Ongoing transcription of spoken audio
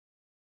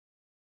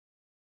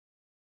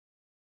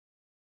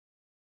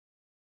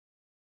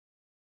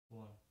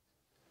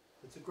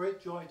It's a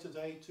great joy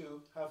today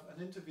to have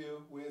an interview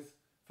with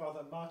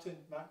Father Martin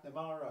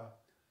McNamara,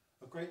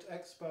 a great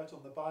expert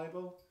on the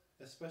Bible,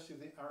 especially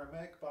the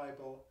Aramaic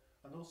Bible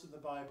and also the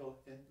Bible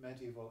in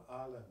medieval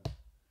Ireland.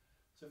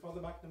 So Father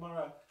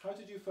McNamara, how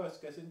did you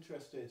first get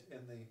interested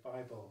in the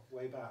Bible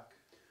way back?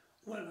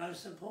 Well, I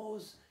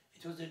suppose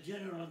it was a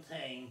general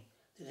thing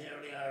that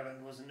early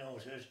Ireland was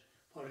noted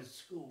for its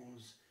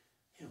schools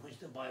in which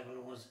the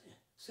Bible was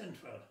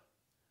central.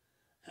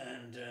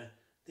 And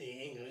the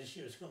English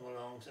used to come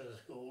along to the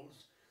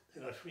schools,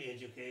 they got free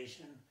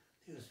education,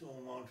 they used to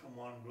move on from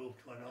one group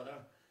to another,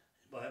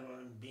 Bible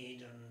and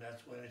bead, and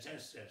that's where they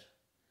tested.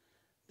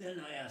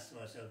 Then I asked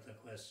myself the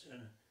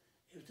question,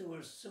 if they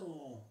were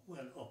so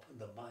well up in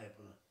the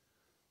Bible,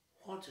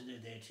 what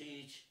did they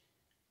teach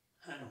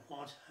and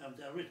what have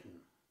they written?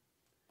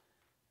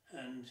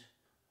 And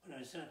when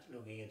I started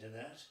looking into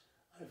that,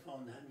 I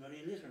found they had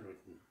very little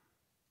written.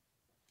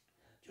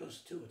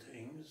 Just two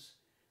things.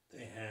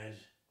 They had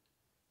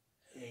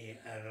a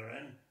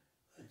Adaran,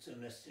 it's a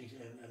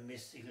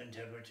mystical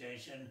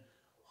interpretation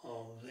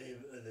of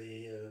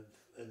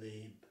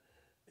the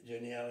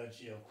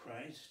genealogy of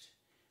Christ.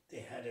 They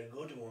had a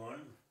good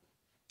one,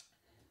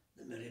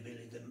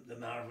 the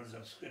marvels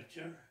of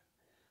Scripture,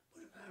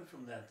 but apart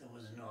from that there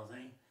was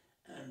nothing.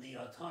 And the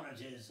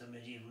authorities of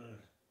medieval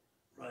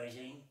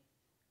writing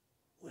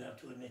would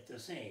have to admit the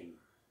same.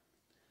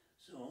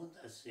 So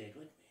that stayed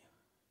with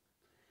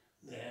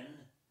me.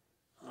 Then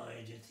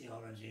I did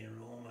theology in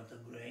Rome at the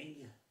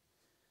Greg,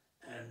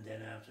 and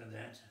then after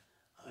that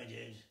I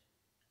did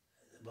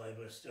the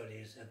Bible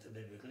studies at the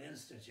Biblical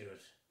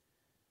Institute.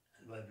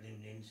 And Bible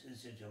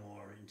Institute are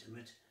more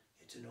intimate,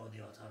 get to know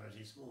the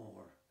authorities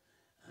more.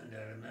 And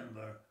I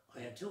remember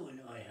I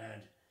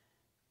had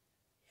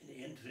an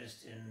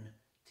interest in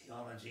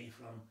theology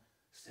from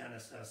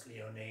Stanislas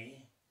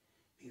Leone,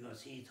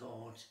 because he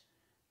thought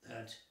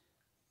that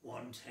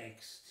one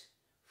text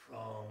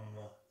from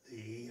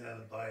the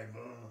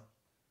Bible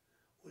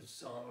would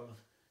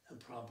solve the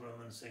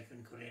problem in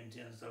 2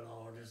 Corinthians, the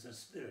Lord is the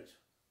Spirit.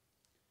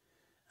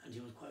 And he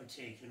was quite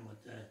taken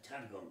with the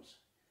Targums.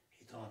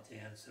 He thought the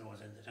answer was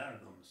in the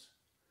Targums.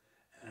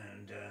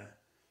 And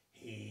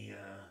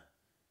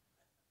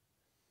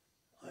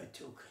I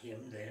took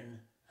him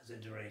then as a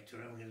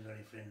director. I was a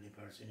very friendly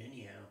person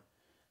anyhow.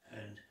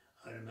 And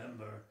I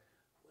remember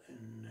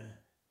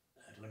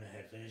when I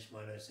had finished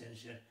my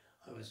licentiate,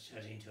 I was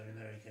chatting to an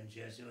American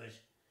Jesuit,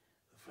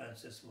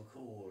 Francis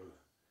McCool,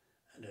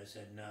 and I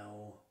said,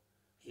 now,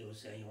 he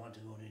was saying, you want to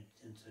go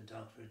into a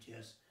doctorate?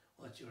 Yes.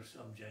 What's your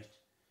subject?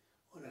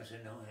 Well, I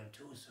said, now I have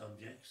two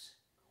subjects.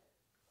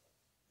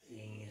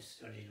 Being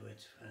studied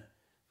with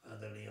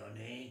Father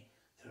Leone,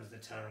 there's the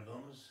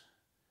Targums,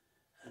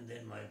 and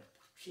then my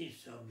chief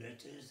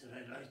subject is that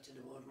I'd like to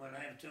devote my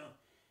life to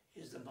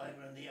is the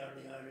Bible in the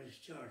early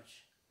Irish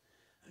Church.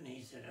 And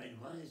he said, I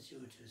advise you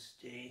to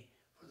stay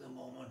for the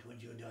moment with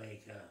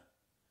Judaica,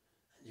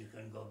 and you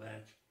can go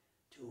back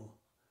to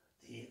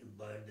the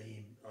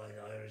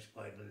Irish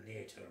Bible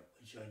later,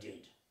 which I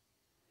did.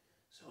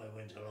 So I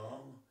went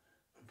along,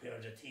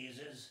 prepared a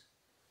thesis,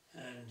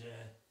 and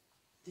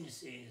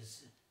this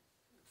is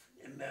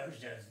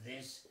emerged as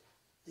this,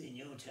 the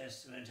New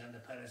Testament and the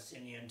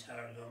Palestinian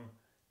Targum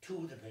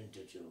to the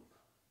Pentateuch.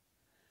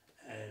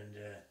 And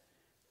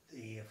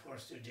the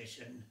first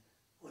edition,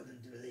 well,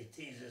 the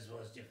thesis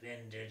was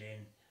defended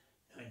in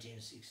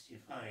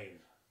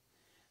 1965,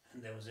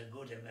 and there was a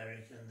good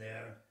American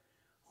there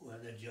who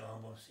had the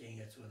job of seeing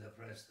it through the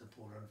press, the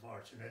poor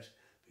unfortunate,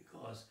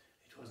 because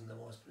it wasn't the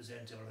most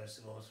presentable, I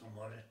suppose, from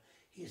what it...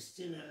 He's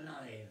still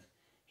alive.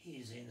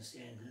 He's in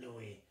St.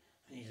 Louis,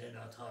 and he's an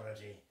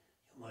authority.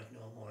 You might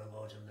know more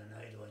about him than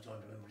I do. I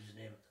don't remember his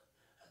name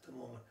at the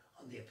moment,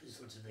 on the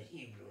Epistle to the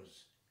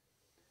Hebrews.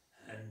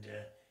 And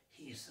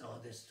he saw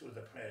this through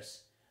the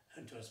press,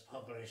 and it was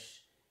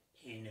published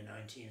in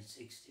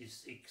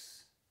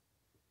 1966.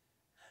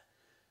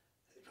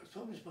 It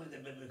was published by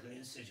the Biblical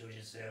Institute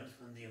itself,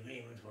 and the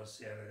agreement was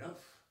fair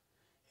enough.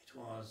 It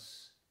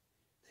was,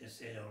 they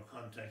said, our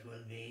contract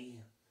will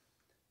be,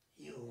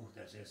 you,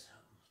 that is,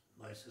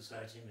 my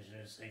Society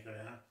Missionary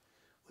Secretary,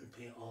 will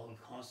pay all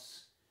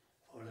costs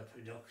for the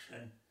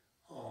production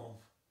of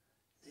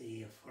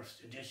the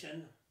first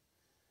edition,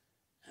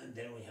 and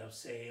then we have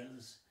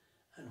sales,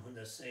 and when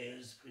the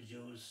sales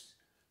produce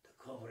the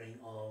covering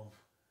of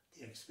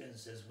the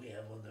expenses we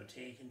have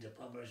undertaken to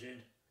publish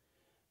it,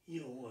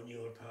 you on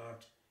your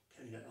part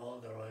can get all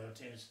the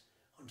royalties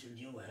until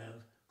you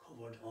have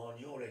covered all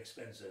your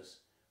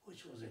expenses,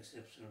 which was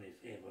exceptionally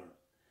favour.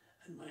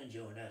 And mind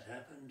you, when that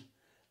happened,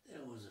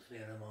 there was a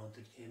fair amount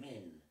that came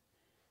in.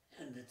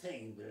 And the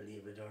thing,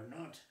 believe it or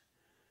not,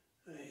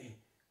 and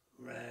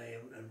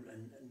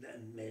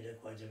made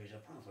quite a bit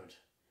of profit.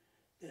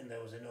 Then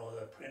there was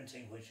another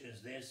printing, which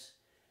is this.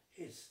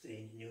 It's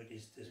the New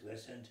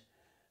Testament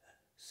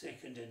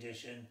second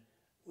edition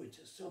with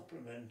a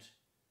supplement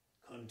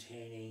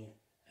containing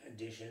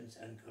additions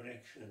and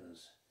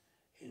corrections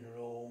in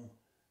Rome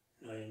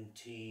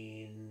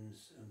 19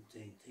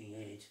 something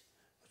 8,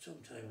 but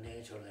sometime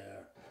later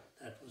there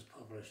that was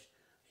published.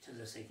 it has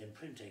a second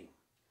printing,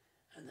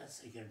 and that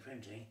second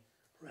printing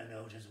ran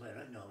out as well.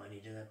 I know I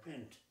needed a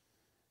print.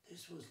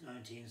 This was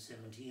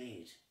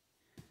 1978,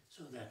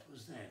 so that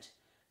was that.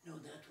 No,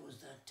 that was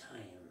that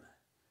time,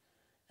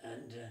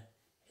 and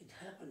it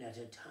happened at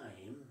a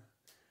time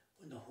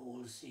when the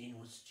whole scene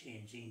was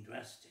changing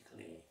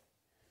drastically.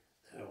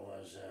 There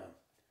was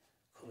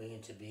coming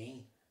into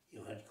being,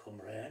 you had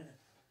Qumran,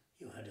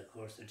 you had of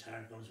course the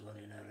Targums were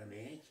in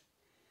Aramaic.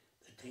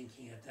 The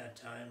thinking at that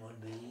time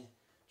would be,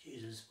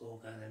 Jesus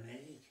spoke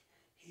Aramaic,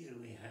 here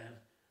we have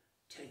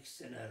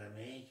texts in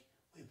Aramaic,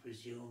 we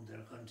presume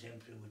they're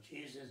contemporary with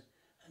Jesus,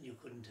 and you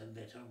couldn't have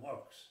better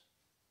works.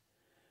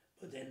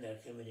 But then there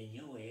came in a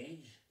new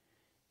age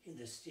in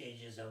the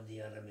stages of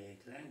the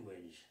Aramaic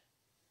language.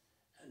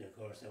 And of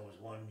course there was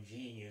one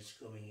genius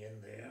coming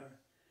in there,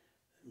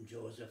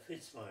 Joseph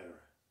Fitzmyer,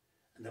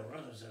 and there were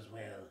others as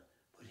well,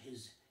 but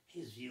his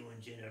view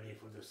in generally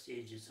for the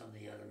stages of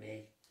the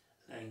Aramaic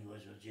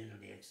language was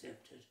generally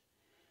accepted.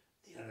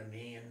 The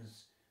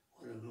Arameans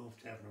were a group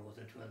that was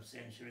the 12th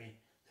century.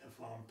 They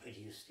formed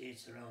petty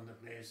states around the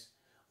place.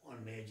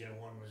 One major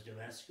one was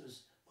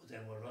Damascus, but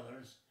there were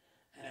others,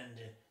 and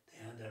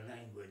they had their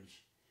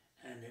language,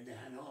 and then they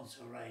had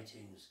also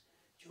writings.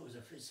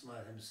 Joseph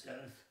Fitzmyer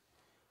himself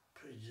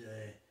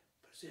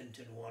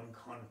presented one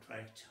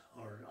contract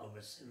or of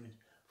a cement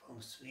from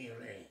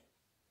Smyrna.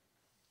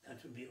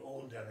 That would be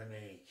Old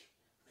Aramaic,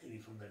 maybe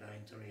from the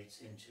 9th or 8th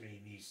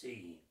century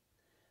BC,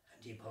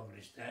 and he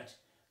published that.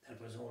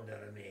 That was Old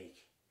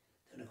Aramaic.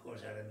 Then of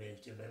course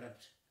Aramaic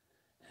developed,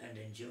 and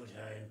in due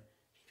time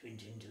it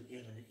went into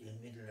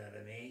Middle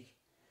Aramaic,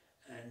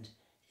 and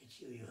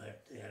you had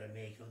the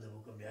Aramaic of the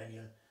Book of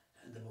Daniel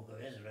and the Book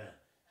of Ezra,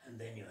 and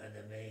then you had the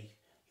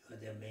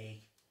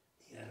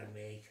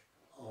Aramaic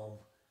of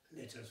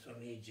letters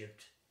from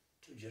Egypt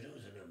to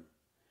Jerusalem,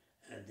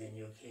 and then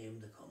you came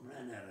the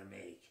Qumran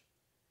Aramaic,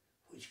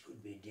 which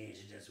could be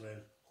dated as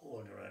well,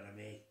 older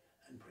Aramaic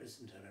and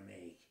present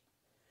Aramaic.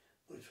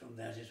 But from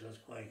that it was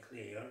quite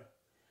clear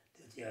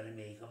that the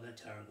Aramaic of the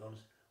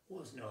Targums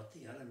was not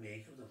the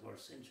Aramaic of the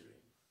 1st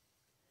century.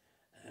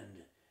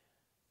 And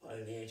by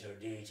later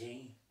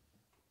dating,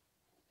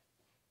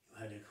 you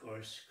had of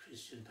course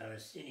Christian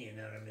Palestinian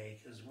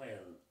Aramaic as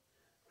well,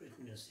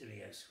 written in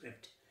Syriac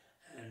script,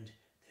 and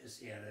there's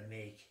the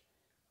Aramaic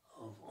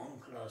of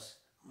Onkelos,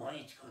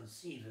 might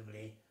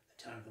conceivably,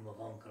 the Targum of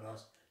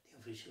Onkelos, the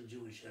official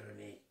Jewish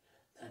Aramaic,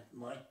 that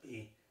might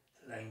be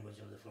the language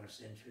of the 1st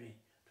century.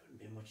 It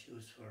wouldn't be much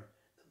use for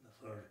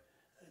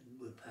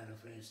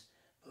paraphrase,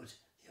 but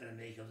the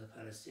Aramaic of the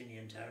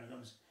Palestinian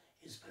Targums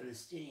is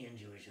Palestinian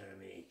Jewish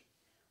Aramaic,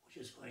 which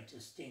is quite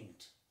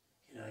distinct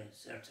in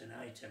certain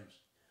items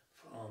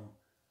from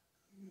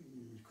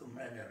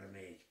Qumran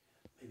Aramaic,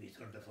 maybe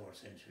 3rd or 4th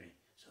century.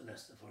 So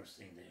that's the first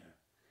thing there.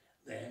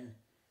 Then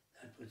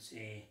that would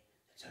say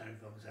the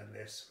Targums are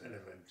less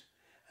relevant.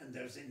 And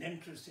there's an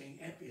interesting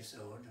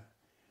episode,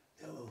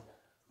 though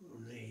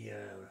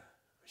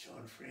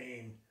Sean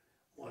Frayne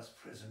was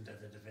present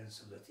at the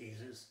defence of the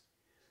thesis.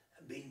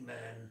 A big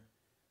man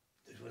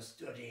that was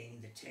studying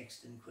the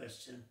text in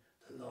question,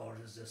 the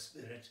Lord is the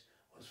Spirit,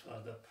 was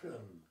Father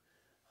Plum.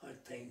 I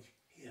think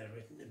he had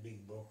written a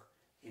big book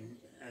in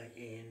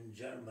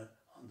German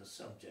on the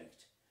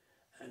subject,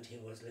 and he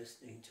was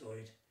listening to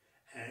it,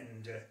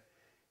 and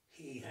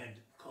he had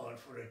called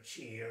for a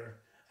cheer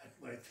at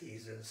my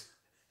thesis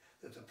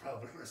that the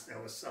problem was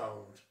now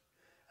solved.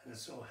 And it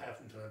so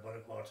happened to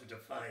about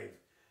 5:15,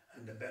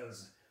 and the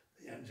bells,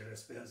 the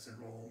Angelus bells in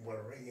Rome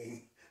were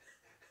ringing,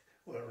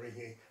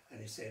 and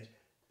he said,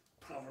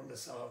 problem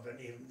is solved, and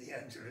even the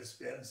Angelus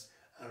bells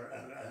are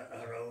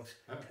out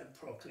and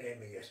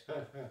proclaiming it.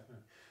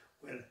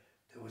 Well,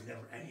 there was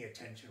never any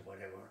attention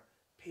whatever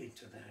paid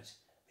to that,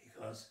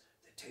 because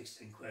the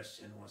text in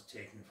question was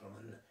taken from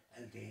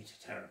a late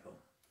Targum.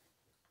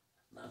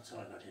 That's how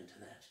I got into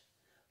that.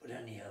 But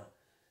anyhow,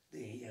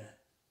 the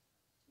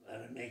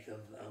Aramaic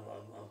of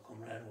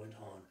Qumran went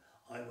on.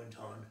 I went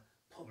on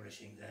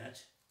publishing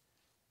that.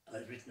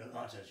 I've written a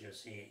lot, as you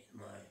see, in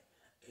my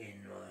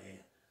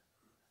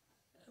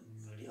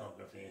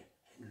bibliography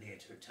in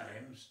later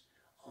times,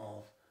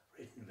 of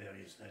written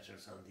various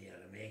letters on the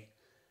Aramaic.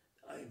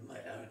 My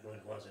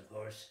argument was, of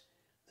course,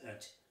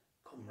 that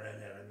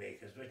Qumran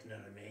Aramaic is written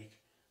Aramaic.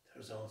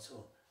 There's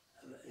also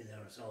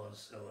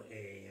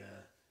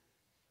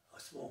a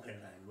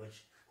spoken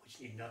language which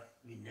need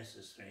not be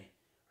necessarily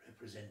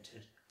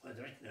represented by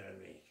the written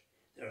Aramaic.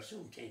 There are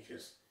some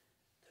cases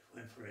that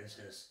when, for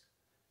instance,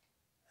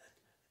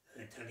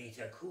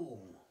 Talita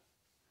Kum,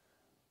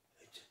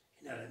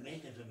 in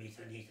Aramaic it would be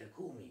Talita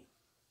Kumi.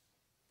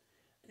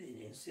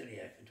 In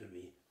Syriac it would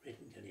be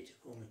written Talita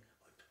Kumi,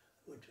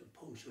 but would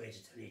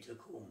punctuate Talita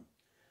Kum,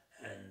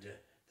 and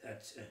the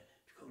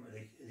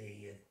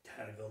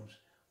Targums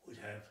would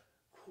have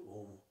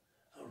Kum,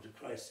 or the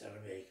Christ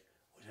Aramaic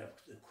would have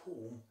the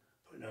Kum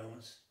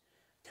pronounced.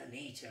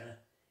 Talita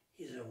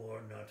is a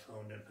word not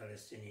found in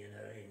Palestinian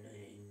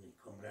in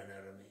Qumran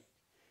Aramaic.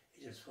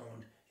 It is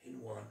found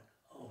in one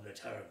of the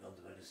Targums,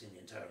 the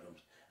Palestinian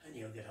Targums, and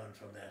you'll get on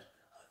from that.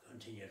 I'll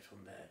continue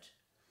from that.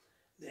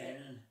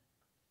 Then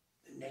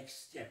the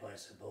next step, I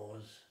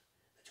suppose,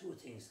 the two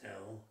things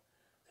now,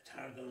 the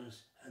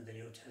Targums and the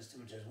New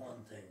Testament is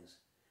one thing,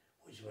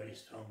 which is very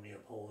strongly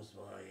opposed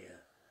by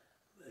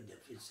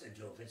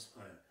Joe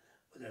Fitzmyer.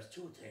 But there's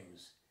two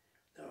things.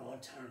 There are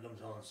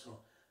Targums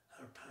also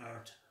are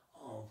part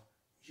of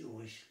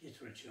Jewish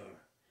literature,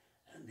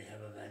 and they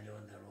have a value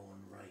in their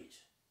own right.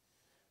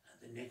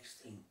 And the next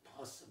thing,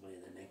 possibly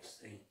the next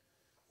thing,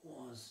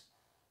 was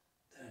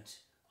that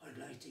I'd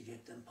like to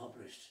get them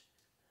published.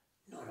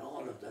 Not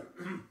all of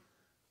them.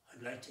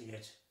 I'd like to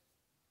get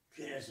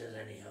Genesis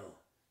anyhow,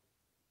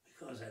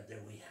 because I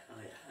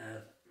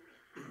have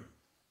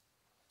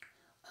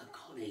a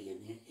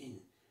colleague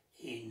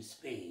in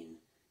Spain,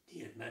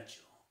 Diaz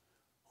Macho,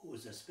 who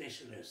was a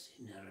specialist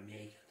in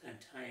Aramaic at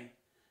that time,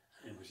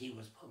 and he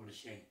was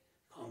publishing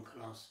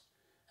Onkelos,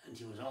 and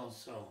he was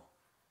also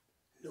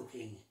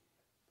looking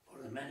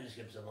for the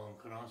manuscripts of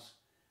Onkelos,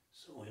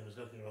 so he was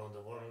looking around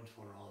the world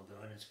for all the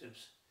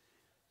manuscripts,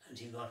 and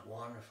he got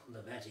one from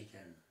the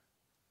Vatican.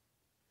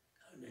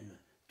 And then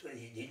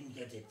he didn't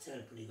get it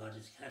itself, but he got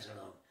his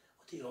catalogue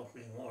with the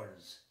opening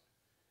words,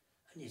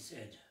 and he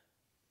said,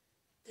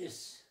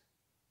 this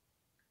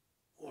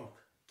work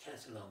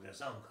catalogued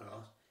as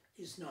Onkelos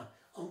is not.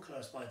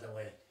 Onkelos, by the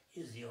way,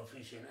 is the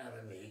official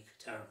Aramaic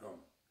Targum,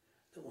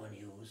 the one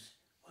used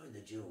by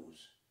the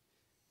Jews.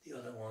 The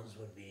other ones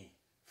would be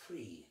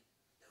free.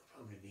 They would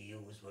probably be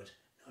used, but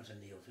not in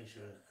the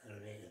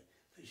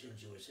official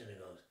Jewish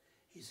synagogues.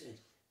 He said,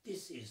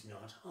 this is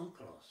not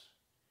Onkelos.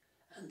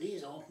 And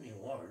these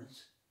opening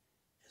words,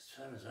 as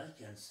far as I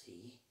can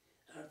see,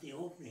 are the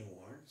opening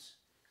words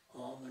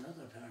of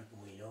another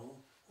Targum we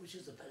know, which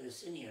is the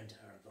Palestinian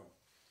Targum.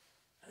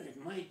 And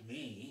it might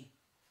be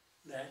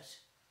that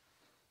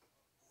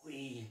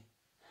we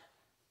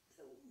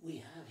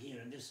have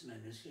here in this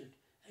manuscript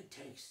a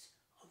text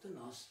of the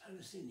lost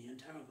Palestinian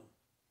Targum.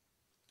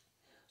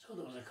 So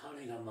there was a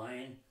colleague of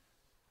mine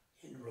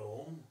in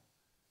Rome,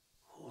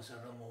 Jose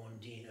Ramon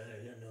Diaz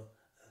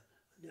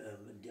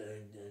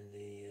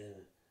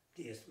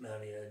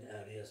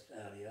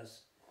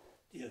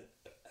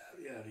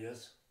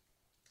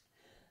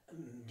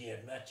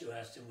Macho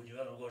asked him, would you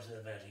ever go to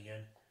the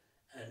Vatican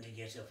and to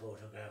get a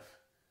photograph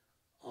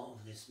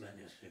of this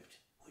manuscript,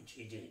 which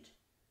he did.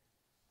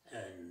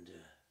 And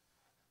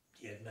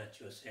Diaz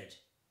Macho said,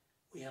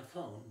 we have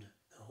found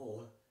the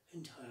whole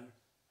entire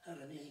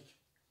Aramaic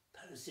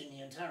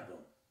Palestinian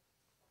Targum.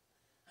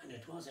 And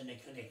it was in a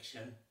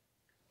collection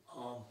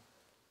of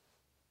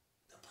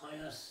the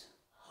pious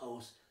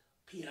house,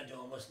 Pia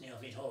Domus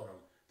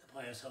Neophitorum, the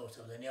pious house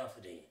of the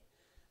Neophiti.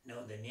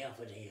 Now the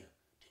Neophiti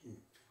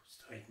didn't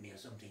strike me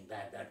as something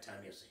bad that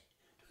time, you see.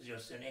 It was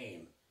just a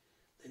name.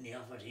 The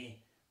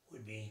Neophiti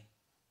would be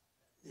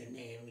the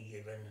name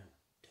given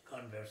to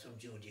converts from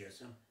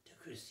Judaism to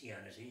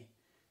Christianity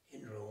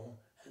in Rome,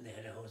 and they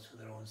had a house for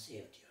their own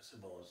safety, I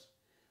suppose.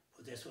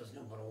 But this was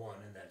number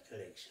one in that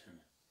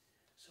collection.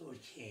 So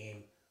it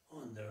came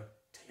under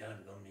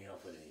Targum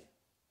Neophiti.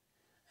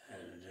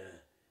 And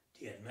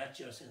Diaz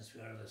Macho, since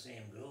we are the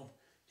same group,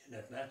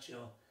 Diaz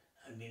Macho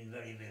had been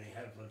very, very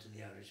helpful to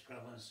the Irish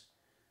province,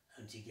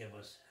 and he gave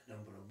us a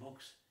number of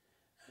books,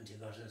 and he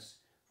got us,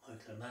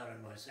 McNamara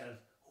and myself,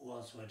 who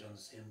also had done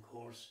the same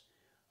course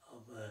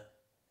of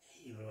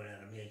Hebrew and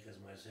Aramaic as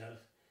myself,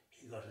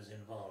 he got us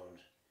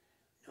involved.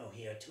 Now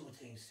he had two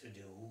things to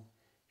do.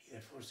 He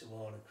had first of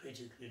all a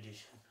critical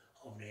edition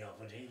of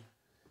Neophiti,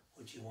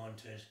 which he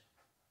wanted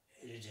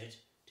edited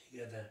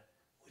together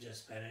with a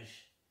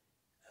Spanish,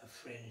 a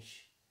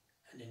French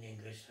and an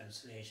English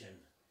translation.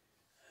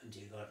 And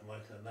he got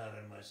McNamara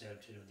and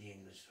myself to do the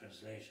English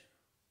translation.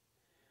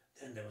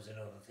 Then there was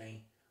another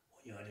thing,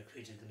 when you had a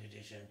critical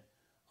edition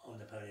of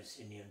the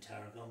Palestinian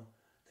Targum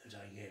that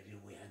I gave you,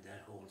 we had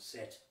that whole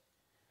set,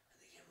 and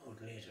they came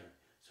out later,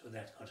 so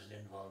that got us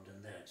involved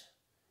in that.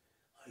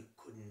 I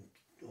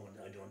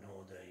don't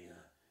know the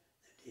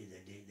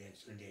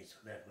actual dates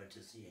for that, but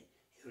it's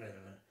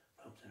irrelevant,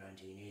 from the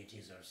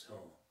 1980s or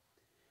so.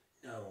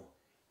 Now,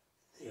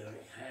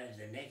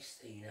 the next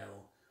thing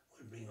now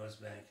will bring us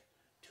back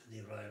to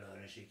the Royal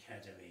Irish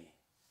Academy.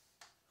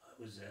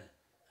 I was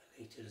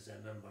elected as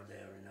a member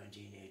there in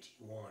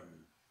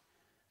 1981,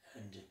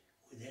 and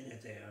within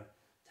it there,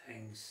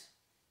 thanks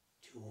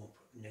to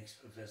an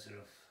ex-professor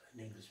of an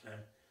Englishman,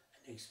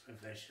 an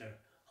ex-professor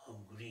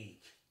of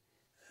Greek,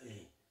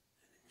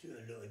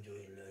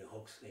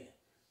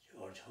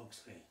 George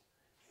Huxley.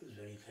 He was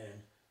very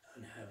keen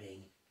on having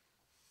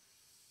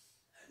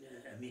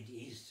a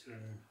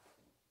Mid-Eastern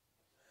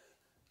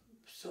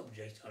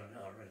subject or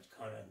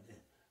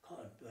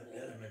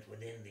element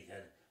within the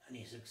academy, and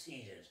he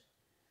succeeded.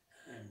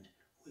 And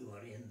we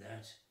were in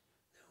that.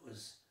 There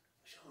was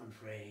Sean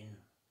Frayne,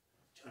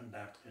 John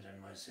Bartlett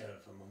and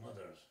myself, among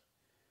others.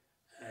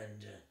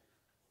 And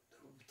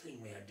the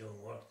thing we had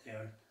doing work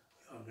there,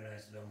 we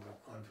organised a number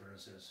of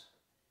conferences.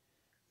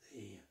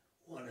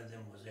 One of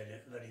them was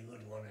a very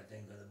good one, I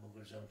think, of the book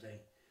or something.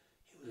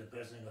 He was a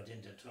person who got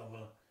into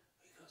trouble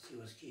because he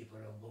was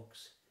keeper of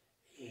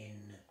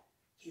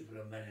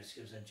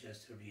manuscripts in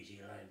Chester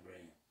Beatty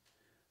Library.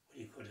 but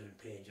he could have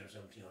a page or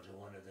something out of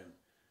one of them,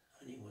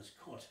 and he was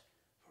cut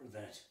for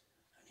that,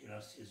 and he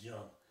lost his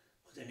job.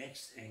 But the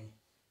next thing,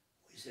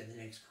 we said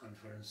the next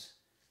conference,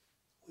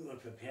 we were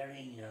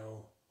preparing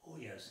now, oh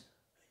yes,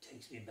 it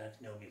takes me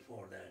back now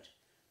before that,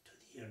 to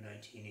the year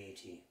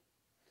 1980.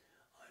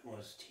 I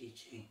was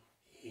teaching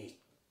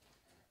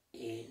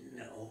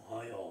in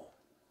Ohio,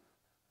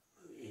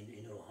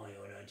 in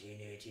Ohio,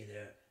 1980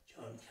 there,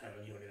 John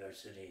Carroll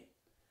University,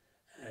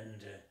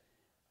 and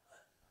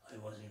I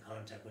was in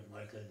contact with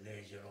Michael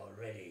Glazier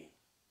already,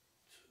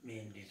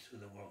 mainly through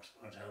the works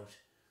brought out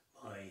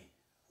by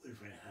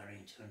Wilfred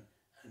Harrington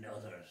and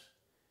others,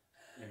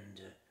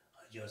 and I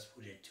just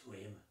put it to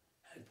him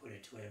to be a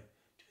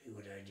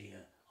good idea.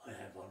 I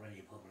have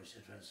already published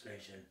a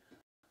translation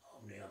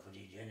of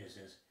Neophagy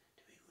Genesis,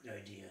 to be a good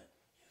idea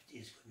if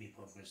these could be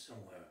published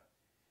somewhere.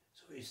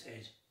 So he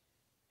said,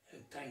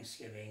 at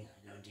Thanksgiving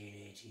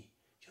 1980,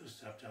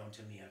 just dropped down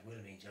to me at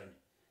Wilmington.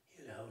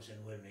 He had a house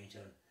in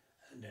Wilmington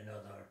and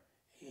another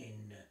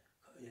in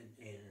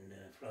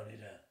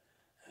Florida,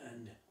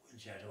 and we'll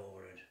chat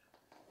over it.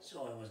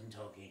 So I wasn't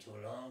talking too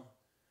long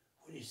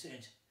when he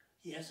said,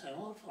 yes, I'm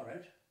all for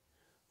it,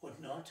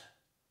 but not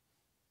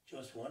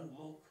just one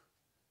book,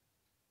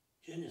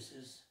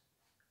 Genesis,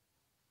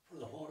 for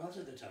the whole lot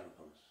of the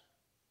Targums,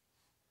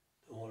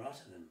 the whole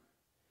lot of them,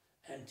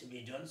 and to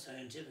be done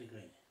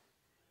scientifically,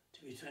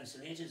 to be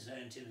translated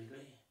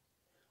scientifically,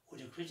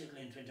 with a critical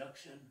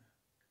introduction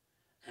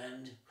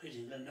and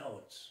critical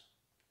notes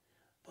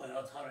by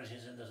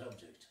authorities in the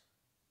subject.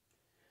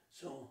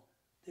 So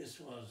this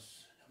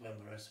was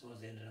November, I suppose,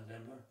 the end of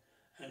November,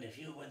 and if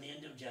you by the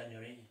end of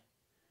January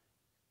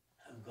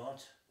have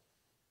got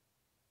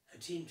a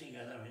team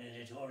together, an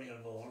editorial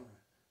board,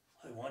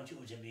 I want you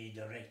to be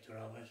director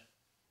of it.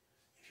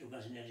 If you've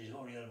got an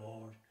editorial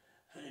board,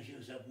 and if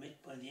you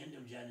submit by the end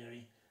of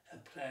January a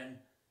plan,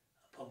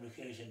 a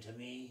publication to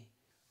me,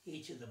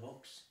 each of the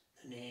books,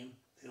 the name,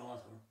 the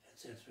author,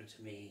 etc.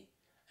 to me,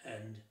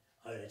 and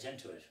I'll attend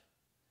to it,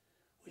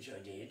 which I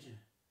did.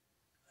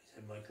 I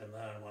said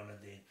McNamara, one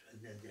of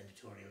the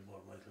editorial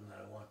board,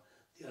 McNamara one.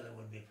 The other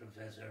would be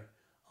Professor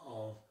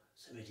of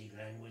Semitic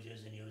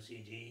Languages in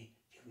UCD,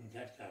 Kevin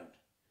Cathcart.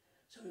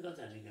 So we got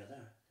that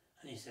together,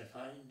 and he said,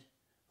 fine,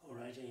 go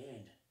right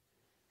ahead.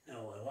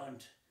 Now I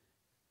want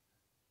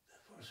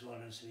the first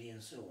one to be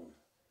in soon.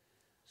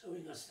 So we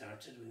got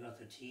started, we got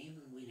the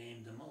team, and we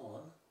named them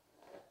all.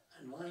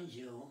 And mind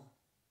you,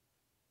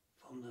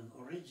 from the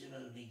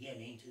original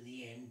beginning to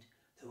the end,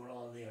 they were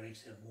all there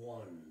except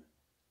one,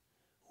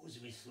 who was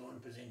a bit slow in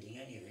presenting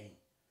anything,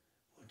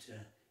 but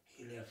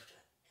he left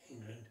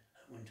England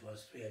and went to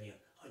Australia.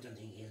 I don't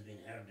think he's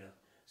been heard of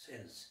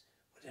since,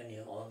 but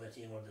anyhow, all the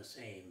team were the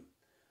same.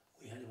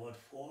 We had about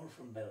 4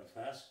 from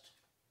Belfast,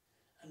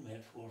 and we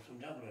had 4 from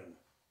Dublin.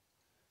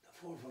 The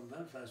 4 from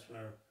Belfast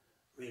were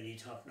really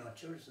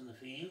top-notchers in the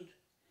field.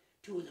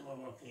 2 of them were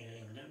working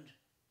in England.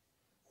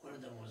 One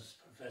of them was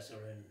professor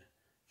in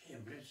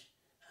Cambridge,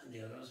 and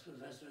the other was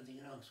professor, I think,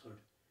 in Oxford.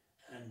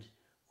 And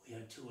we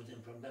had 2 of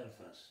them from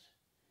Belfast.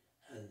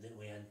 And then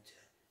we had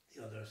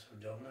the others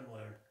from Dublin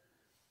were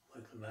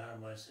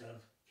McNamara,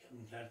 myself,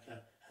 Kevin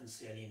Cathcart, and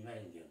Celine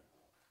Mangan.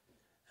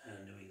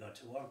 And we got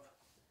to work.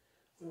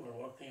 We were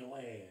working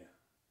away.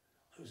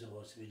 I was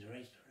supposed to be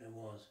director, and I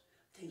was.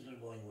 Things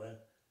were going well.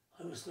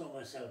 I was slow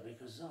myself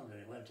because it's all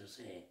very well to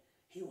say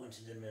he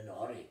wanted them in a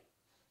hurry.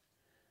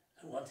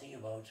 And one thing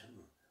about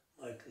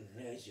Michael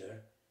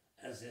Glazier,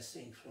 as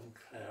distinct from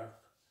Clark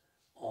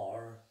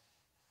or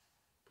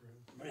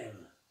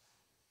Brim,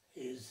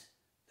 is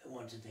they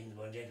wanted things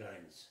by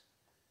deadlines.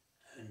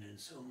 And in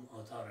some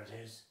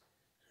authorities,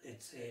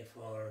 let's say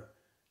for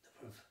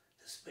the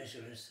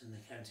specialist in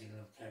the Canticle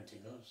of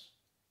Canticles,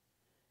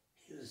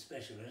 he was a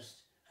specialist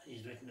and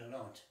he's written a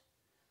lot,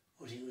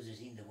 but he was a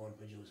thing that won't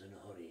produce in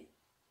a hurry.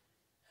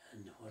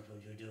 And what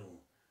would you do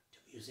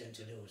to be sent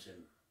to lose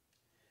him?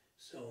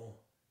 So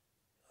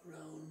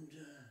around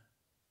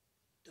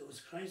there was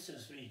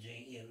crisis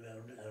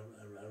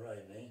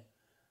arriving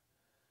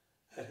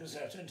at a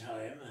certain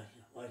time.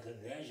 Michael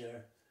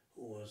Glazier,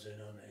 who was a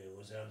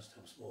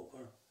non-stop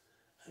smoker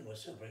and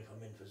was suffering from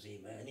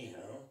emphysema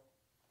anyhow,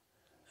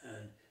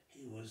 and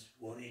he was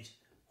worried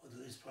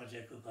whether this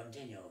project could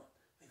continue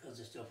because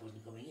the stuff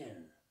wasn't coming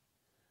in.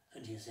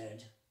 And he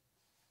said,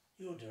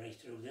 you're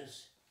director of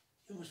this,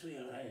 you must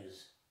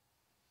realise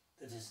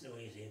that it's no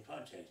easy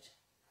project.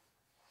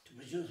 To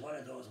produce one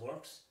of those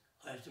works,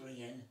 I have to bring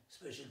in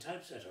special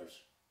typesetters.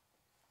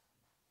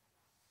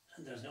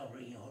 And there's no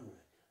bringing on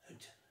a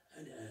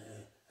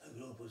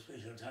group of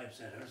special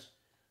typesetters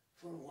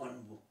for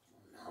one book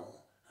now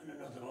and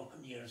another book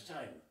in a year's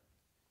time.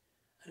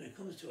 And it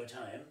comes to a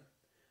time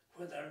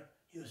whether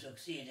you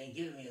succeed in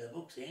giving me the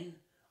books in,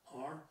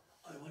 or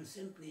I will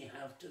simply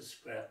have to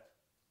scrap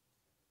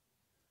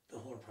the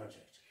whole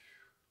project.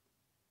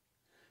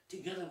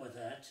 Together with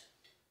that,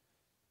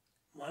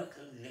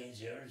 Michael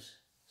Glazier's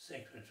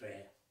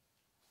secretary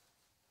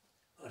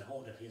got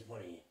hold of his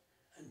money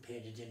and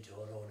paid it into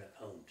her own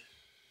account.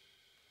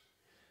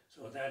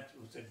 So that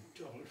was a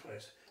double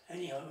price.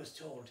 Anyhow, I was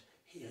told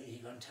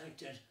he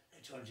contacted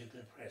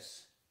liturgical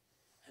press,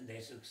 and they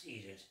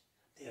succeeded.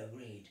 They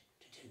agreed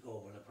to take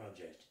over the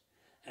project.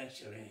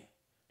 Actually,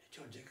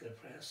 liturgical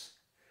press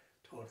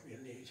told me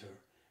later,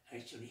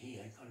 actually he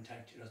had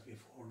contacted us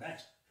before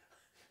that,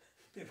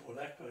 before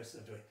that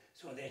person,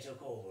 so they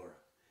took over.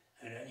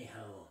 And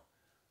anyhow,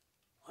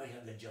 I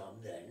had the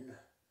job then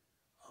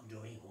of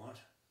doing what?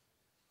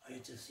 I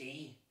had to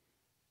see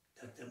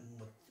that they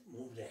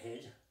moved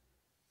ahead,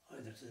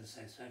 either to the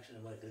satisfaction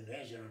of my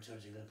congregation or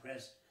liturgical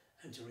press,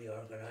 and to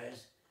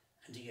reorganise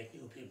and to get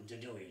new people to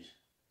do it.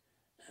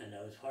 And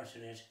I was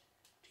fortunate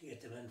to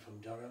get the man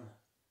from Durham,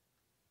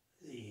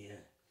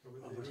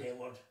 Robert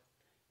Hayward.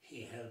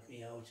 He helped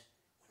me out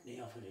with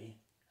neophyty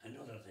and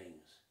other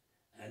things.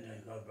 And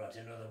I brought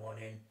another one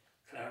in,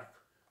 Clark,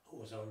 who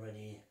was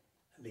already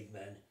a big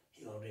man.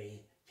 He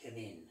already came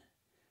in.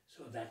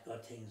 So that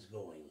got things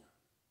going.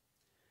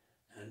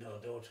 And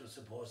although it was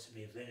supposed to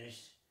be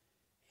finished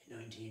in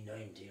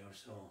 1990 or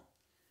so,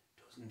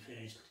 it wasn't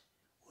finished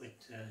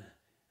with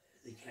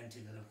the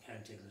Canticle of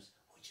Canticles,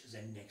 which is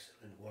an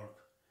excellent work,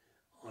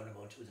 on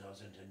about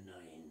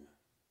 2009.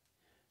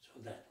 So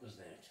that was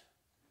that.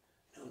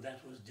 Now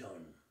that was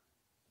done.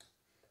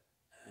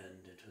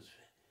 And it was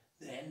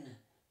then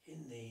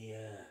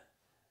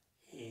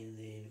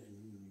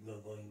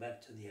going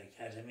back to the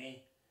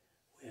academy,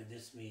 we had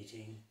this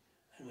meeting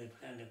and we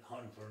planned a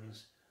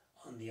conference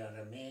on the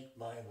Aramaic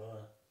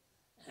Bible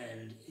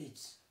and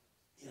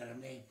the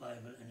Aramaic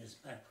Bible and its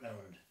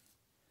background,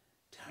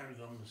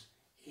 Targums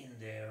in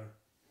their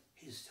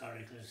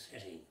historical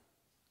setting,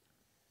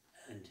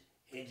 and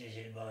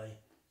edited by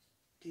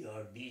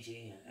Dr.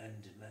 Beatty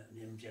and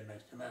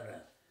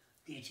McNamara.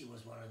 Beatty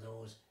was one of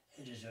those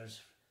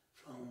editors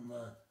from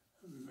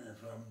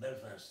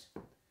Belfast.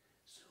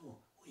 So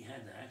we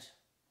had that,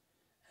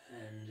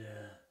 and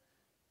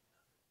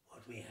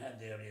what we had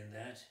there in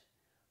that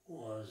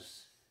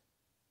was,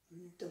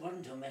 there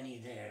weren't too many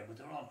there, but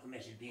they're all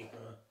committed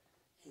people,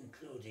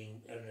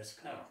 including Ernest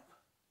Clark.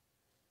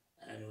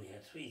 And we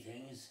had three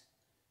things.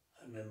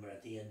 I remember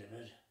at the end of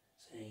it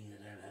saying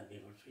that I'm happy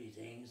for three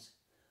things.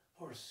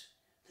 First,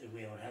 that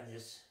we would have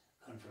this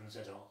conference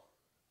at all.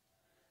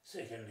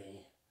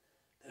 Secondly,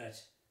 that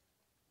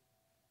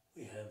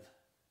we have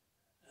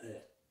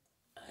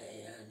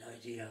an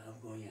idea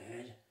of going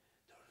ahead.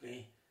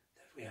 Thirdly,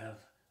 that we have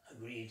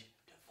agreed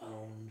to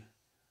found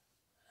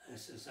a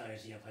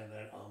society of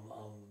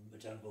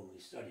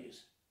Targumic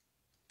studies.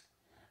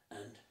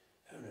 And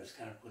Ernest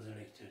Clark was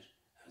elected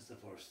as the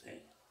first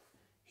thing.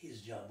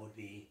 His job would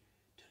be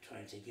to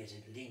try to get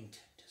it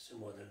linked to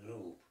some other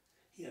group.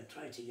 He had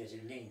tried to get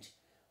it linked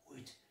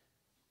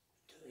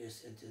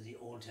to the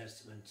Old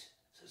Testament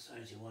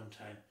Society one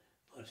time,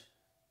 but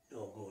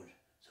no good.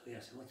 So he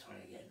asked him, "Well, try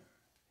again."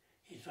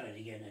 He tried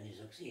again and he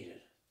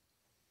succeeded.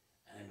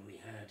 And we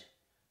had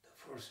the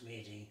first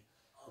meeting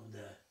of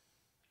the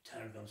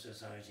Targum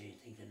Society,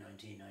 I think in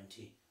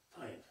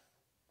 1995.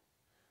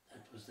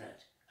 That was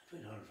that. It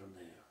went on from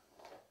there.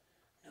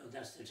 Now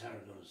that's the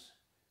Targums.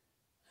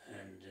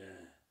 And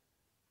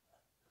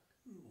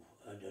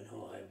I don't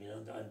know,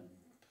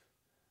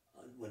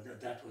 when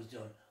that was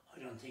done, I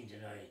don't think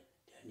that I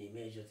did any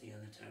major thing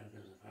on the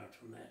Targums apart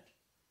from that.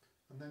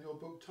 And then your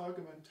book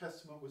Targum and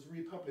Testament was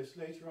republished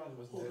later on,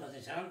 wasn't it? Oh,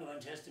 the Targum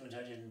and Testament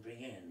I didn't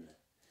bring in.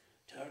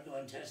 Targum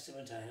and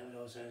Testament I have it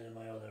outside in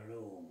my other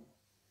room.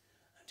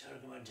 And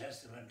Targum and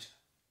Testament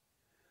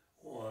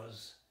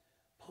was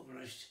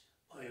published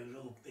by a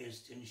group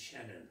based in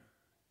Shannon.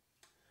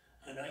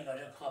 And I got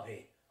a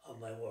copy of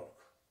my work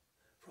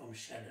from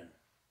Shannon.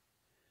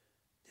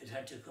 It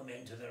had to come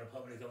into the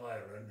Republic of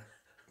Ireland,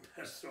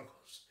 pass through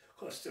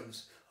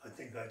customs. I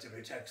think I had to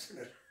be taxing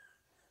it.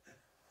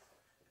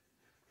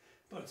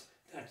 But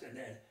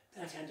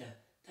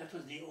that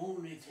was the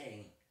only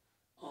thing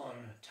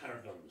on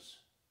Targums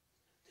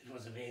that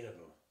was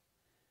available.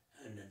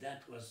 And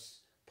that was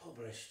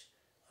published,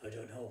 I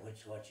don't know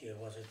what year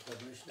was it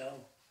published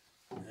now.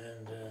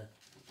 And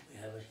we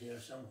have it here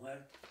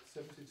somewhere.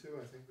 72,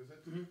 I think, was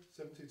it? Hmm?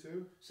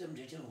 72?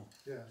 72.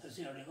 Yeah.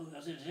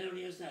 Was it as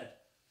early as that?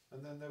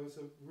 And then there was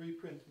a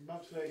reprint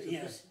much later.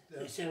 Yes,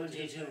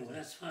 72,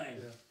 that's fine.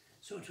 Yeah.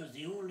 So it was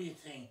the only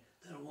thing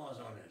there was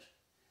on it.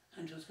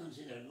 And it was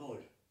considered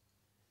good.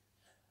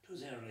 It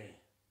was early.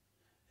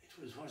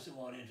 It was first of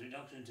all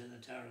introduction to the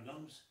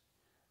Targums,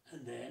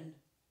 and then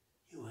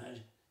you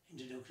had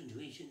introduction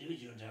to each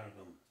individual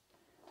Targum.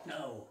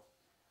 Now,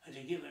 at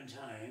a given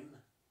time,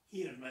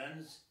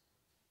 Eerdmans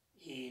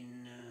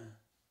in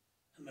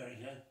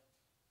America,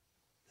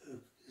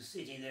 the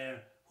city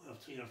there, we have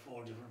 3 or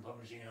 4 different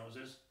publishing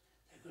houses.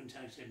 They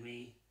contacted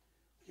me,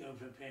 "We are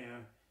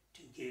prepared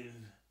to give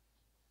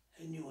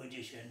a new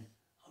edition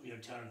of your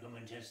Targum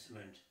and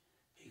Testament,"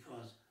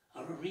 because,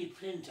 or a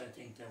reprint I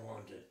think they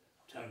wanted,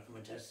 of Targum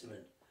and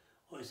Testament.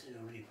 I said,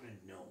 "A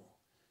reprint, no.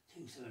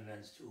 Things have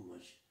advanced too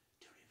much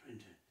to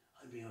reprint it.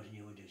 I'll bring out a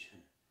new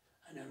edition."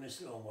 And I'm a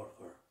slow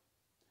worker.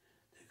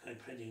 They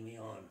kept printing me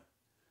on.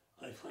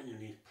 I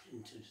finally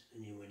printed the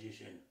new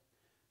edition,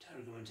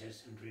 Targum and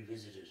Testament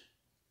Revisited.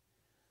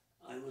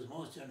 I was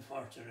most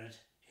unfortunate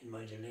in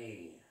my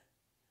delay.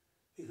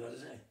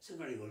 because it's a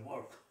very good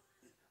work.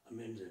 I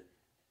mean,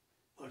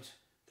 but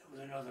there was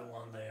another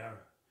one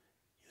there.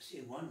 You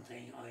see, one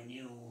thing I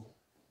knew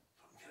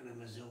from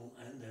Kalamazoo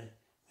and the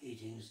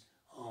meetings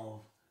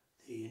of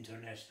the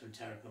International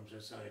Targum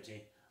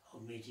Society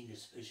of meeting the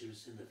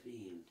specialists in the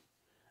field,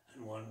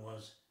 and one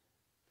was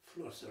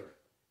Flusser.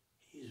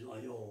 He's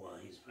Iowa,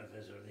 he's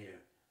professor there.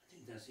 I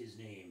think that's his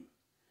name.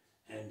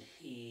 And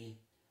he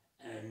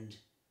and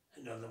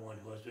another one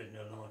who has written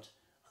a lot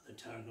on the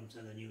Targums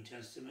and the New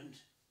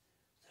Testament,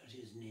 that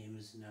his name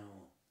is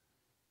now,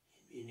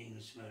 he'd be an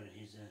Englishman,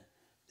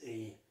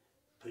 they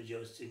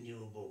produced a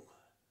new book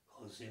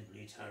called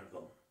simply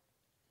Targum.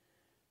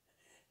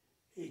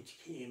 It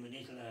came a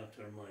little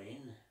after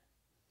mine,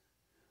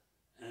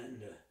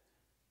 and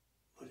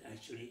but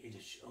actually it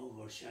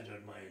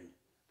overshadowed mine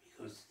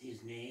because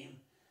his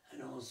name,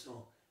 and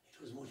also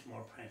it was much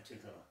more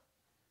practical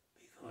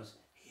because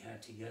he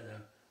had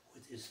together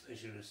with his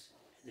specialist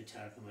in the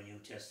Targum and New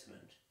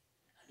Testament,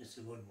 and it's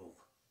a good book.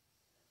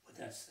 But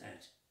that's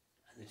that,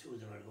 and the two of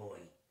them are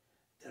going.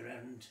 There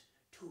aren't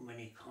too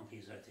many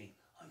copies, I think.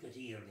 I get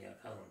a yearly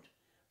account,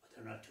 but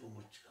there are not too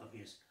much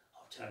copies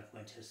of Targum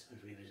and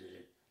Testament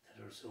Revisited that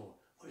are sold.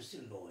 But it's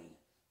still going.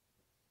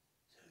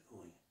 Still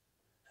going.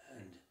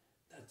 And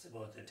that's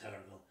about the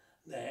Targum.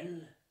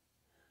 Then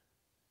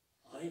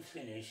I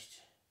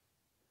finished.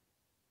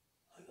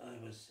 I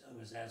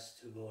was asked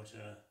to go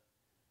to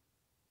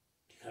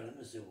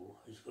Kalamazoo.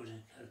 I was going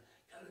to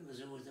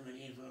Kalamazoo was the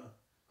medieval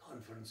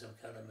conference of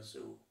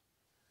Kalamazoo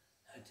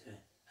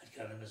at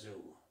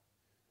Kalamazoo.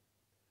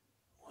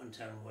 One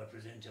time I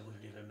presented with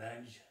a little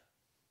badge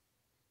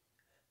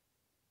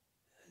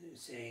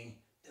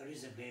saying there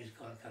is a place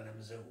called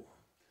Kalamazoo,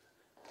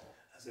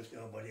 as if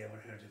nobody ever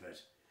heard of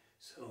it.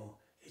 So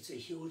it's a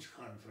huge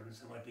conference.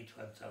 There might be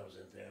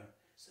 12,000 there.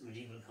 It's the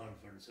medieval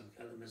conference of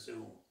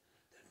Kalamazoo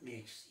that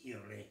makes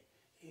yearly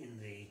in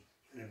the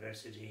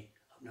University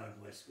of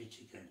Northwest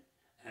Michigan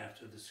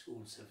after the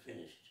schools have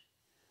finished.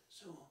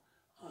 So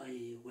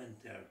I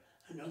went there.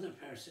 Another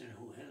person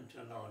who helped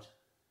a lot,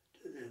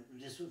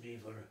 this would be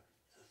for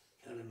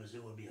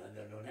Kalamazoo, would be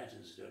under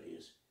Latin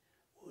studies,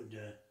 would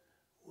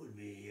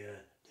be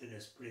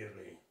Dennis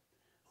Brearley,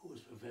 who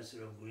was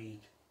professor of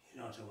Greek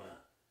in Ottawa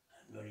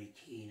and very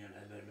keen on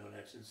Hiberno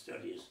Latin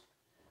studies,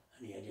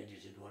 and he had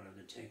edited one of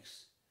the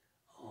texts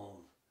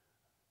of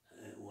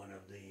one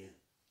of the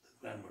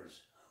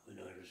grammars of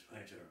an Irish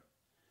writer.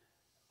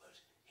 But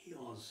he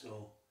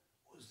also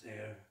was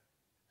there,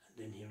 and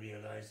then he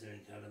realised that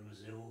in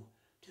Kalamazoo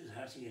it was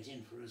hard to get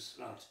in for a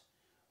slot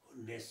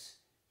unless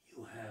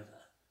you have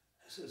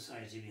a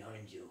society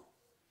behind you.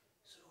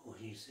 So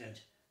he said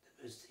the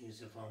best thing is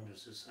to found a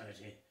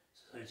society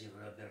for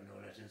Hiberno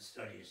Latin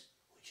Studies,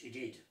 which he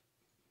did.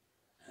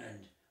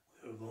 And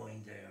we were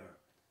going there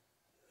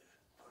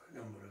for a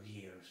number of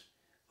years.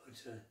 But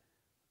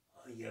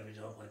I gave it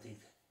up. I think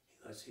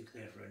he got sick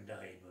later and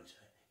died, but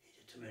he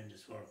did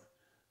tremendous work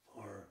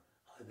for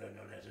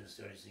Hiberno Latin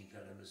Studies in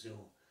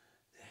Kalamazoo.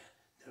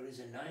 There is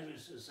an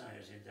Irish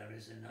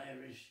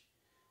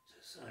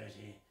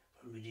society,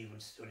 for medieval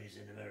studies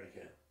in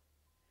America,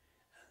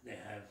 and they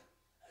have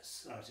a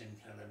slot in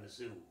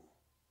Kalamazoo.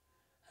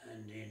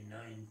 And in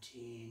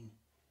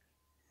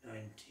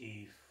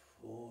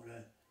 1994,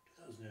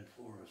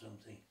 2004 or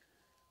something,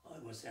 I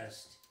was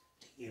asked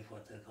to give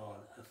what they call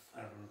a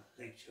Farrell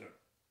lecture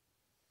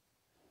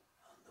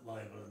on the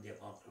Bible and the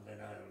Apocrypha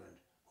in Ireland,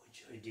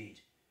 which I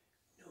did.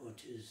 No,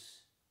 it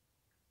is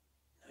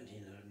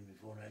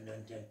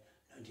 1910,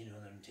 I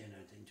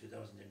think,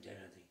 2010,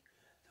 I think,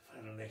 the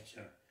Farrell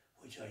lecture,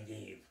 which I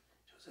gave.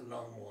 It was a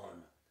long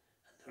one,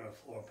 and there are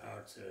 4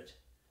 parts of it,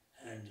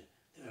 and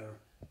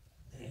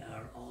they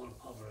are all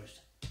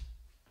published.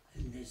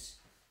 In this,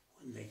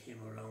 when they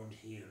came around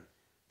here,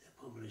 they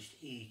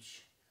published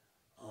each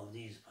of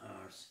these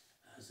parts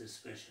as a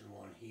special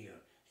one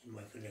here in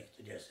my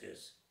collected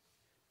essays.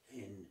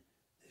 In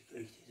the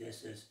collected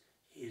essays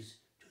is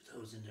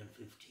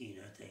 2015,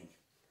 I think.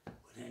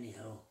 But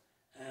anyhow,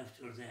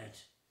 after that,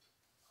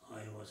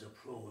 I was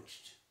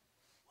approached,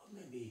 well,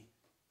 maybe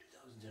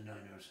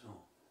 2009 or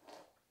so,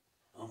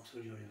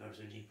 Oxford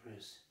University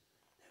Press,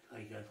 they'd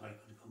like if I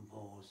could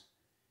compose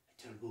a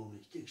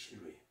Targumic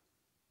dictionary,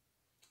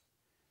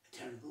 a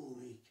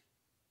Targumic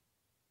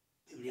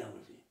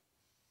bibliography.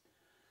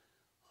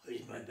 I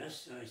did my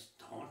best. I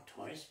thought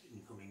twice,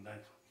 been coming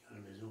back from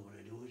Kalamazoo when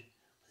I do it,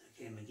 but I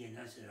came again.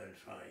 I said I'll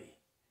try,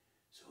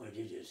 so I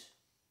did it.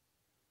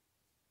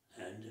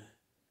 And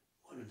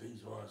one of the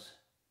things was,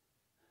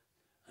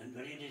 and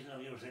very little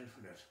of yourself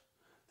in it.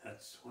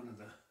 That's one of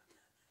the,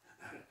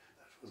 that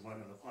was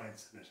one of the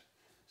points in it.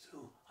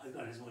 So I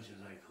got as much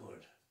as I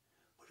could.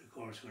 But of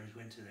course, when it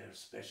went to their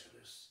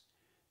specialists,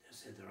 they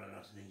said there are a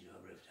lot of things you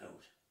have left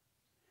out.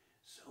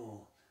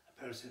 So a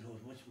person who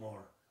was much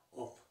more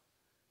up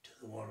to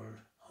the world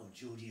of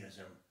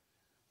Judaism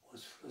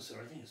was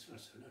Flusser. I think it's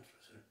Flusser, not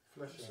Flusser.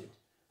 Flesher.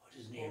 What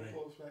is his name?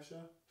 Paul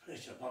Flesher?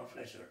 Flesher, Paul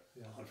Flesher.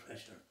 Yeah. Paul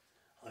Flesher.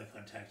 I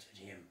contacted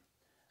him,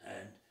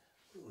 and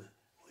with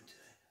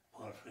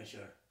Paul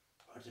Flesher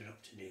brought it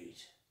up to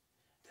date.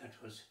 That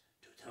was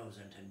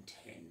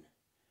 2010.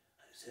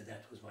 I said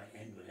that was my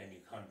end with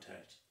any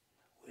contact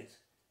with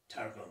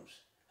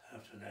Targums.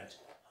 After that,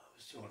 I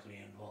was totally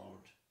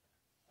involved.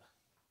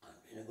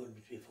 I've been a good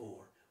bit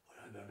before, but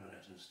I learned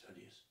Latin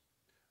studies.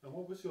 And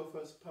what was your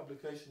first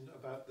publication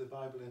about the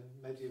Bible in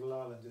medieval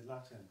Ireland in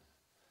Latin?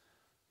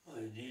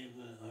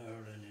 Medieval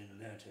Ireland in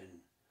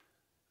Latin.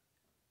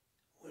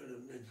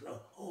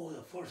 Well,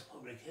 the first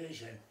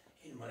publication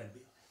in my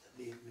Bible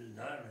in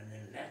Ireland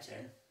in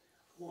Latin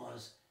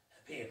was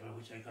a paper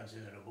which I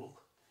consider a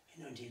book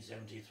in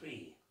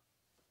 1973.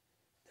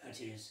 That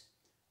is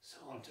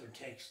Psalter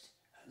Text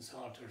and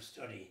Psalter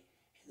Study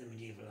in the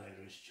Medieval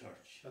Irish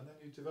Church. And then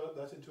you developed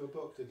that into a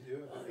book, didn't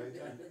you?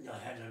 I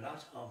had a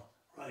lot of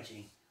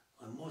writing,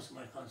 and most of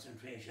my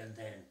concentration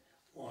then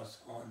was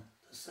on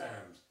the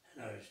Psalms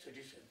and Irish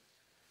tradition,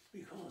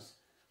 because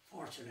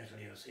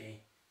fortunately, you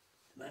see,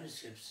 the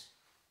manuscripts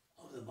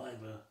of the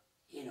Bible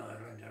in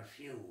Ireland are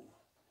few,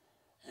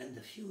 and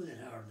the few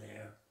that are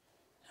there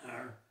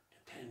are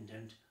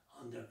dependent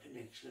on their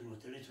connection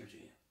with the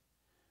liturgy.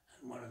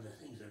 And one of the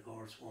things, of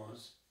course,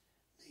 was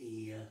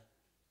the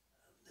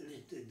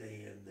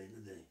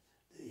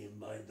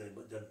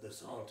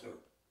Psalter,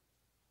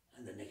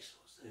 and the next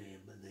was the New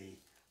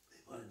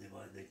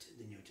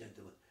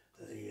Testament,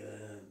 the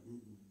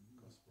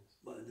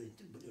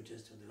New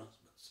Testament, the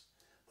Gospels.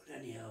 But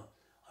anyhow,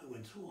 I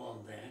went through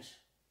all that,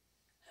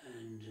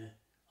 and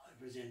I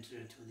presented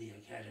it to the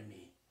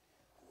Academy.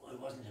 I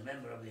wasn't a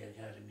member of the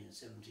Academy in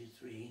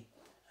 '73,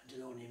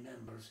 until only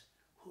members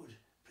could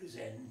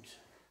present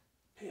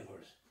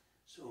papers.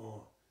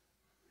 So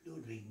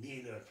Ludwig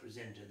Nieler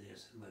presented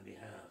this on my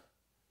behalf.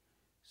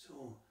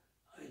 So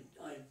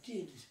I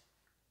did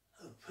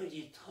a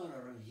pretty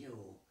thorough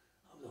review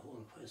of the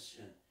whole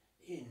question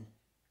in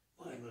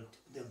Bible.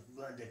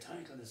 The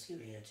title, the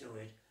Scylla to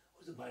it,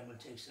 was the Bible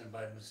Text and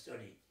Bible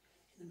Study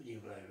in the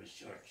Medieval Irish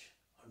Church,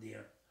 or the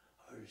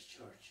Irish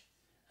Church.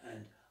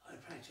 And I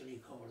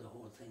practically covered the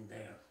whole thing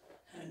there.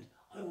 And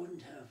I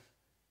wouldn't have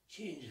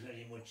changed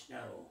very much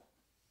now.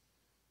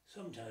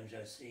 Sometimes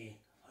I'd see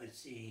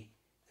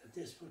that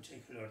this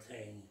particular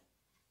thing,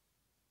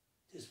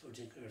 this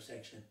particular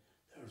section,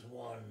 there's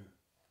one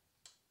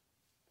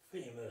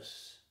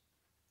famous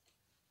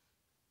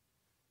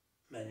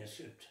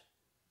manuscript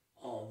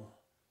of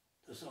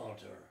the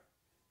Psalter.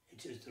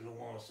 It is the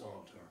Rouen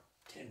Psalter,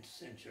 10th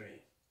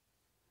century.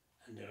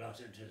 And a lot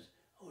of it is,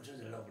 it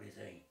is a lovely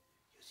thing.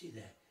 You see,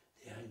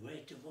 they had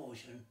great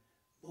devotion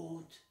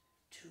both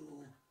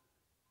to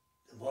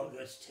the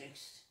Vulgate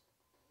text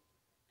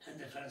and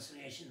the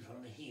translation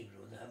from the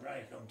Hebrew, the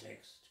Hebraic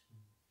text.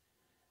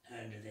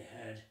 And they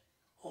had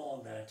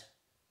all that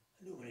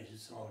illuminated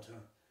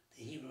Psalter,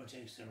 the Hebrew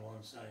text on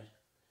one side,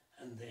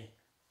 and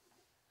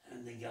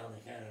the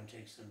Gallicanum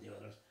text on the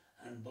others,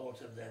 and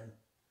both of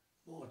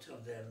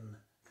them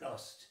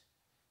glossed.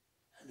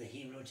 And the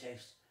Hebrew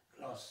text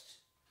glossed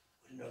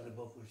with another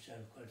book which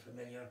I'm quite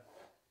familiar,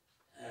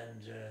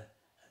 and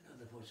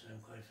another book that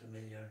I'm quite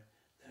familiar,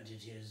 that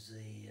it is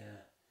the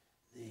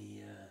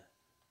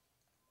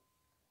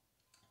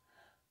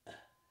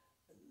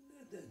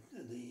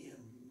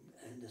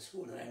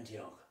School of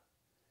Antioch.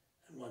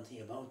 And one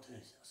thing about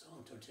the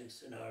Psalter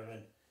text in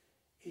Ireland,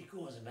 it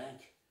goes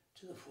back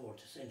to the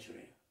 4th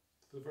century.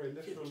 The very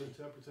literal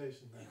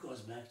interpretation there. It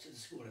goes back to the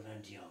School of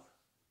Antioch.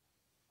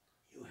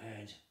 You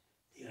had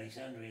the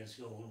Alexandrian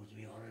school with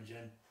the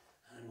origin,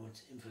 and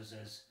with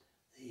emphasis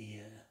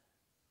the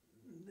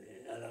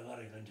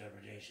allegorical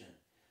interpretation.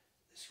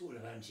 The School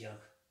of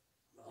Antioch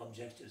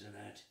objected to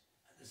that,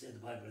 and they said the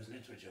Bible is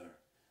literature.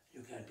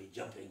 You can't be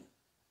jumping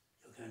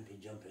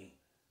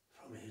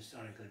from a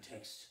historical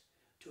text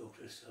to a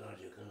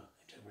Christological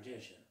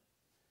interpretation.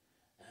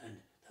 And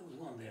there was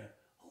one there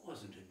who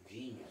wasn't a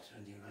genius or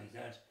anything like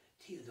that,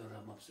 Theodore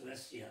of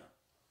Mopsuestia.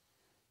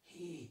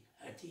 He,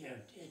 at the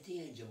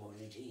age of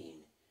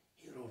 18,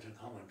 he wrote a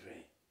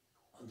commentary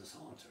on the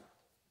Psalter.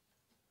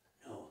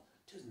 No,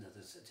 it isn't that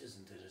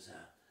it's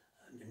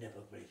an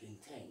epoch-breaking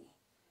thing,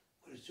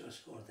 but it's just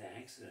for the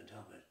accident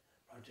of it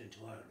brought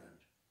into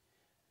Ireland.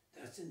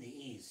 That's in the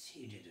East,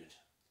 he did it.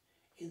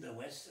 In the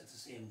West, at the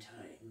same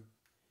time,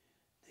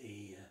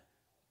 the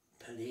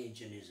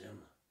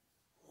Pelagianism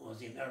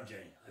was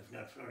emerging, if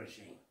not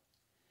flourishing.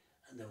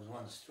 And there was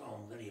one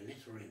strong, very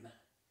literary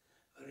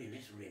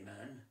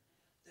man,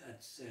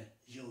 that's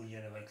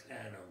Julian of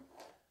Eclanum.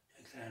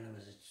 Eclanum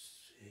is a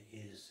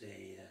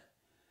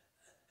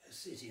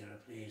city or a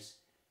place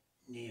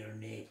near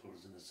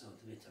Naples in the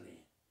south of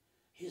Italy.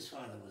 His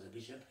father was a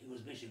bishop, he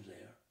was bishop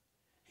there.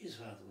 His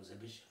father was a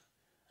bishop,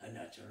 and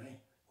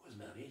naturally was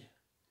married.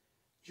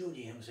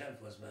 Julian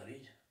himself was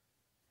married,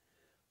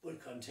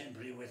 but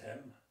contemporary with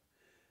him,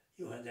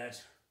 you had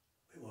that,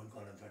 we won't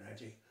call him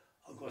fanatic,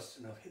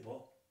 Augustine of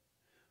Hippo,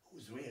 who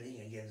was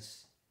railing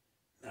against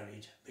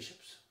married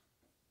bishops.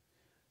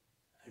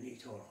 And he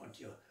told, what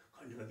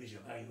kind of a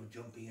bishop are you,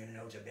 jumping in and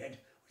out of bed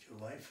with your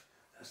wife?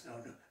 That's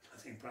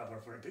nothing proper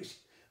for a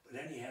bishop.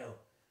 But anyhow,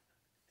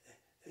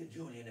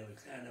 Julian of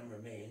Eclanum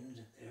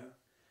remained there,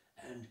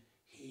 and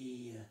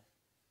he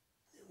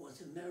was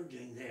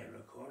emerging there,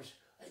 of course,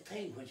 a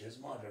thing which is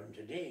modern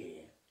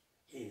today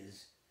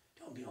is,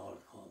 don't be all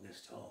call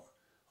this talk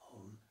of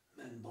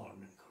men born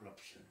in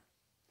corruption.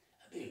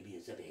 A baby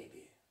is a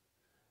baby,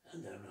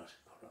 and they're not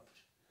corrupt.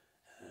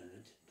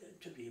 And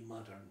to be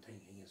modern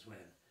thinking as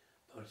well.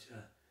 But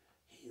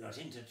he got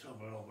into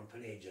trouble over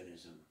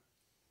Pelagianism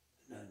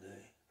and the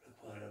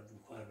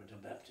requirement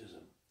of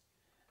baptism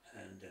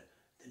and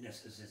the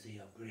necessity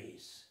of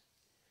grace.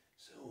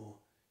 So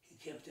he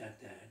kept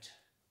at that,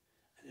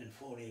 and in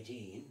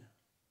 418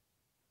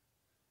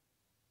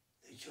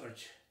 the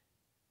church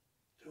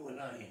drew a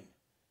line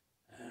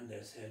and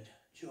they said,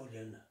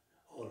 Julian,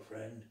 old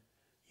friend,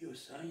 you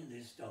sign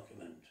this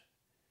document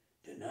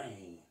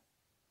denying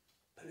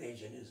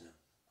Pelagianism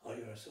or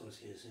your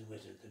association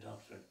with it, the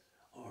doctrine,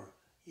 or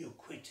you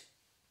quit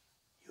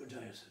your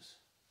diocese.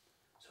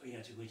 So he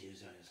had to quit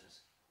his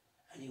diocese,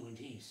 and he went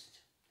east.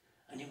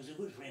 And he was a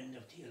good friend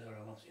of Theodore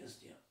of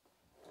Ostia,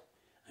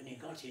 and he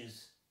got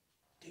his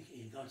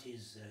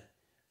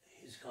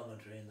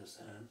commentary in the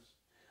Psalms,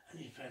 and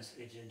he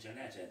translated it into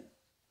Latin.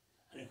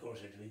 And of course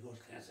it would be good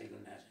classical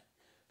Latin,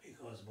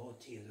 because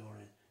both Theodore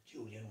and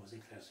Julian was a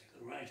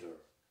classical writer,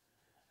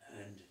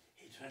 and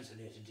he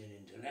translated it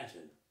into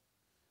Latin.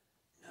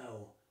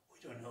 Now, we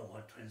don't know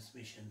what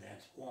transmission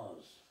that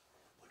was,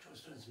 but it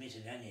was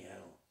transmitted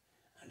anyhow,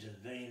 and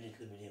there's very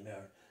little that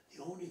emerged.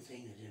 The only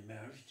thing that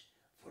emerged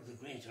for the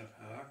greater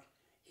part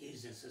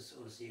is its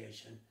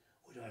association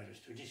with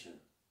Irish tradition,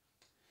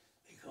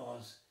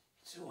 because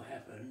it so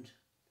happened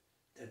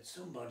that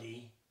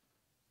somebody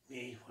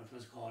made what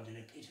was called an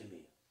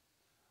epitome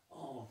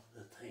of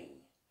the thing,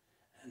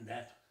 and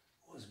that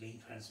was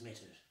being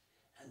transmitted,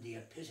 and the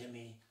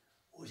epitome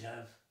would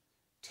have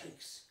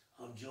texts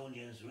of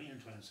Julian's real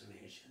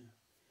translation.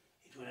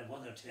 It would have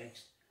other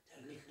texts that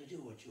had little to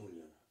do with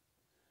Julian,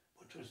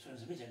 but it was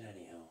transmitted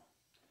anyhow.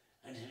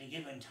 And at a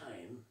given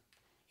time,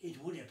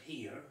 it would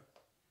appear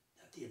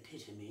that the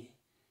epitome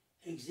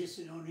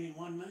existed only in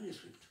one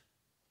manuscript,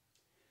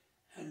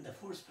 and the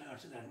first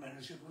part of that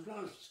manuscript was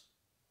lost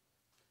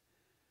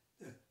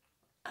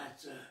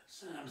at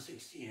Psalm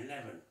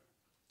 16:11,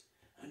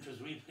 and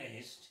was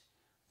replaced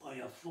by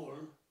a full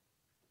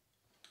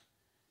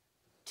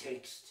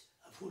text,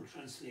 a full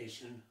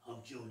translation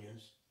of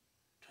Julian's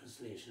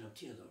translation of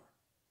Theodore.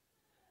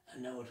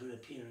 And now it will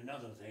appear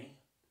another thing.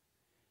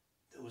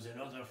 There was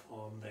another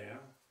form there,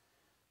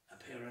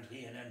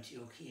 apparently an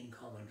Antiochian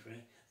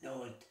commentary.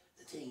 Now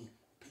the thing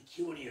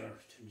peculiar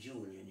to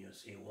Julian, you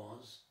see,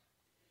 was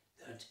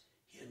that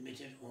he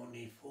admitted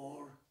only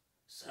 4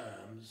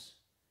 Psalms,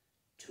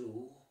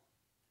 2,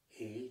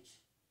 8,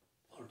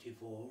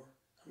 44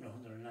 and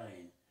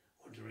 109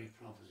 were direct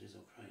prophecies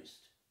of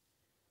Christ.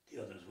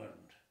 The others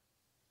weren't.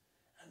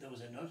 And there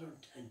was another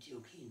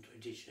Antiochian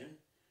tradition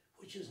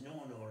which is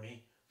known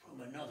only from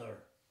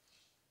another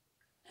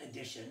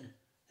addition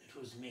that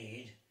was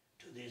made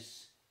to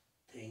this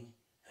thing.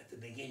 At the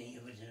beginning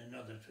of it, in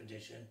another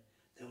tradition,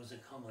 there was a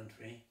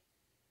commentary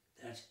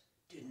that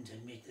didn't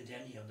admit that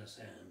any of the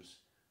Psalms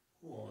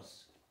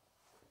was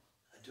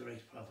a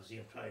direct prophecy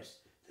of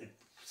Christ. The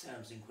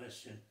Psalms in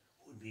question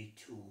would be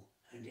 2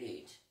 and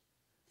 8.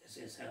 They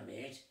say Psalm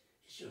 8 is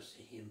just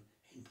a hymn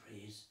in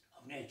praise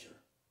of nature.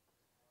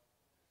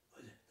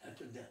 But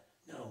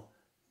now,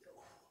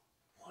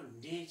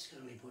 what dates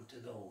can we put to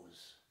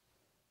those?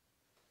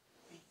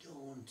 We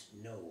don't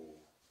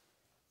know.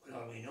 But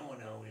all we know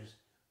now is,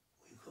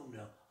 we come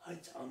now,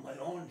 my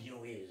own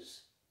view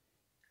is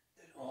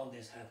that all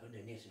this happened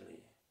in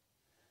Italy,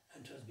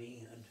 and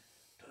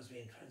it was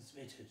being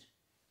transmitted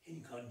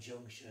in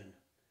conjunction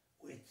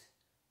with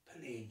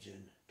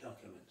Pelagian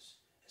documents,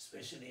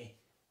 especially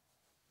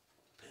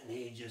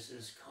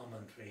Pelagius's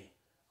commentary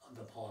on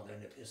the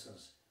Pauline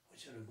epistles,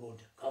 which are a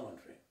good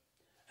commentary,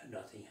 and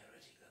nothing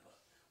heretical about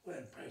them.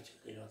 Well,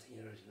 practically nothing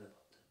heretical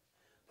about them.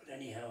 But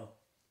anyhow,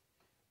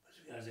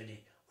 as I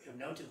did, we have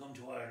now to come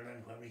to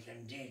Ireland where we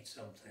can date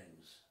some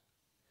things.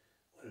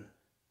 Well,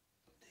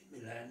 the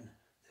Milan,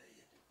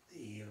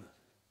 the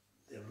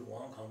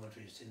Rouen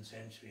commentary is 10th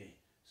century,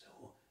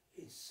 so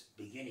its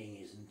beginning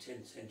is in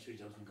 10th century,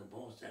 doesn't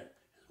compose that,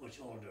 it's much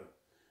older.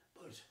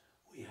 But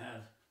we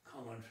have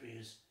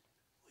commentaries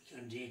we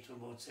can date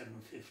from about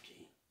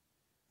 750.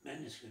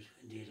 Manuscripts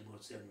can date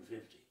about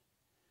 750.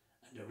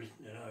 And they're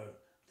written in Ireland,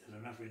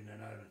 they're not written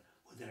in Ireland,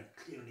 but they're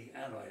clearly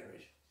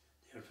Irish.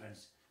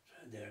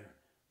 They're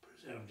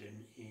preserved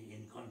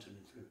in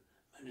continental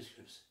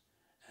manuscripts,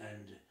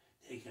 and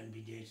they can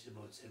be dated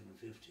about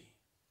 750.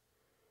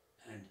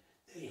 And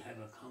they have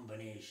a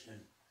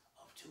combination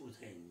of 2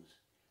 things.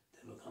 They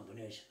have a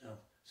combination of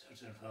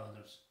certain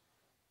fathers,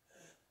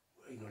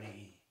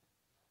 Gregory,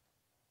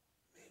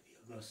 maybe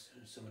Augustine,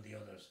 and some of the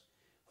others,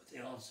 but they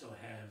also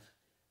have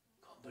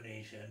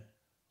combination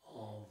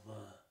of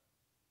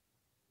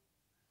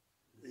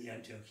the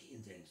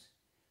Antiochian things.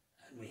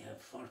 And we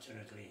have,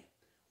 fortunately,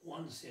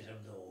 one set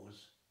of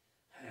those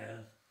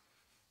have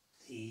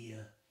the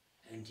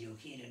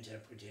Antiochian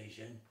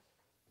interpretation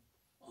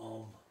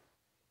of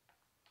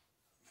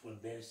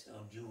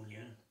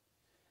Julian,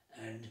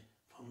 and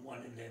from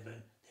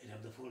 111 they'd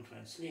have the full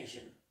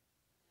translation,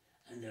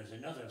 and there's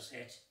another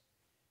set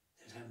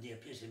that have the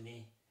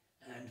epitome,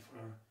 and for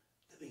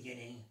the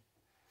beginning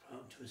from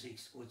to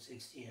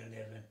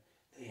 1611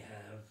 they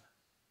have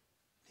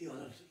the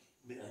other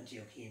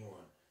Antiochian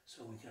one,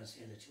 so we can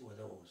say the two of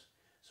those.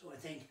 So I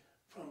think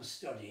from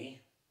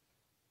study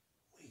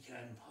we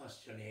can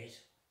postulate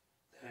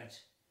that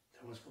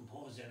there was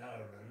composed in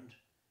Ireland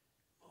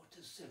about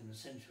the 7th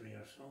century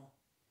or so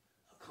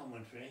a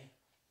commentary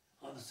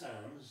on the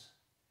Psalms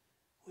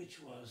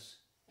which was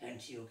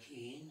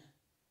Antiochian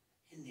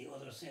in the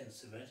other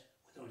sense of it,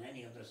 without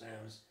any other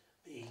Psalms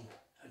being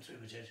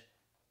attributed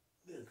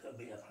to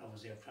be a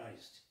prophecy of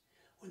Christ.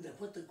 When they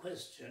put the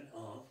question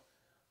of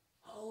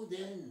how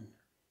then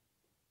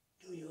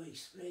do you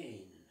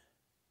explain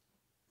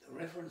the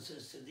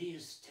references to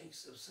these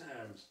texts of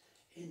Psalms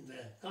in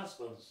the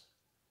Gospels?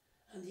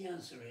 And the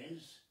answer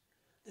is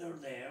they're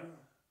there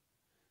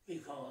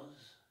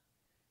because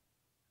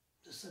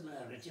the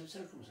similarity of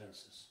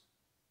circumstances.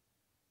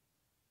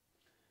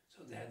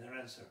 So they had their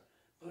answer.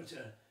 But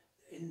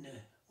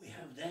we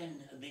have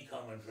then a big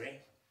commentary.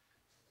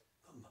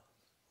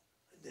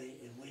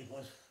 We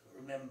must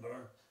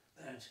remember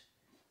that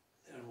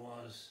there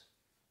was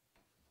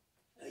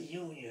a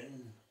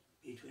union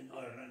between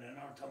Ireland and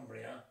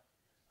Northumbria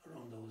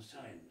around those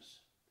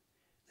times.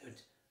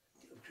 That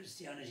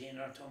Christianity in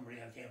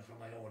Northumbria came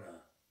from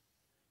Iona,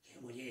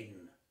 came with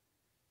Eden,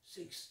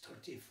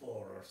 634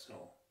 or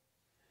so,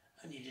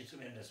 and he did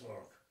tremendous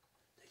work.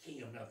 The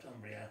king of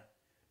Northumbria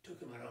took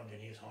him around in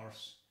his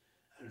horse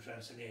and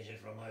translated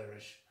from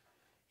Irish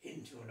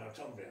into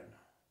Northumbrian.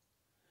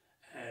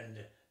 And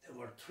there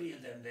were 3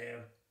 of them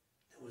there.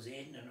 There was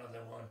Eden,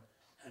 another one,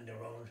 and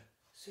around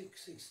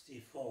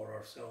 664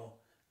 or so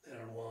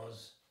there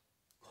was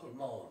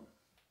Culmone.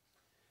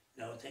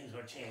 Now things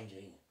were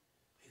changing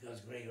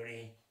because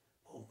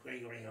Pope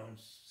Gregory around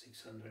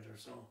 600 or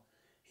so,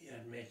 he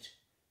had met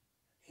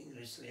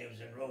English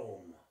slaves in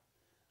Rome,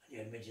 and he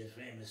had made his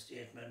famous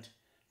statement,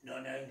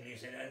 "Non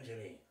Anglis et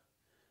Angeli,"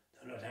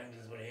 they're not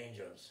angels but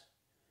angels.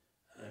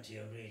 And he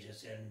agreed to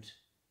send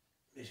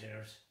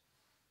missioners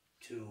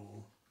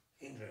to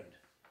England.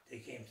 They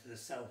came to the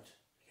south,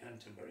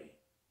 Canterbury.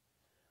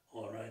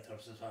 All right,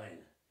 that's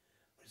fine.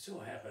 But it so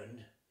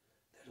happened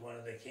that one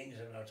of the kings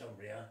of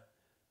Northumbria,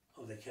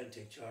 of the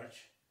Celtic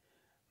Church,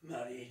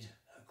 married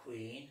a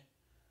queen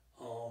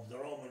of the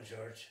Roman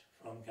Church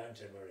from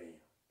Canterbury.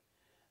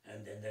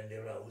 And then they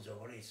rows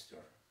over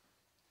Easter.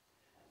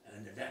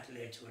 And that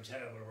led to a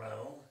terrible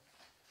row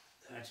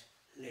that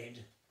led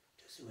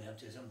to say we have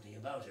to do something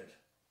about it.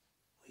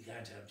 We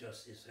can't have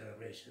just these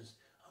celebrations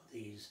of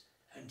these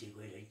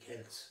antiquated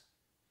Celts.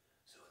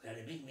 So they had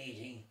a big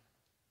meeting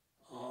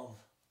of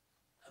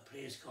a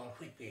place called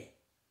Whitby.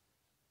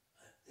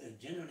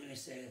 Generally we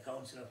say a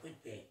Council of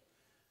Whitby.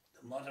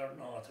 The modern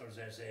authors,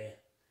 they say,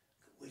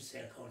 we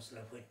say Council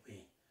of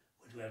Whitby,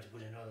 but we have to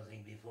put another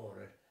thing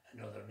before it,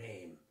 another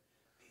name,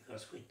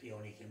 because Whitby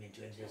only came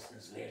into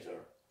existence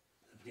later.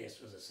 The place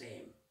was the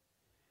same.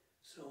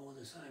 So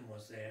the sign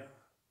was there,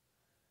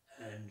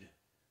 and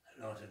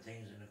a lot of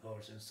things, and of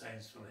course in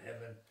signs from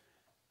heaven,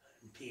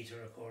 and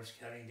Peter of course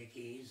carrying the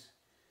keys,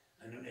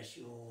 and unless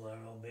you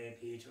obey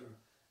Peter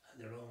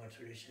and the Roman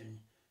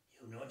tradition,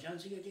 you have no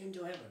chance of getting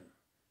into heaven.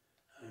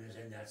 And I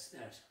said, that's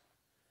that.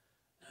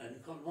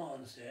 And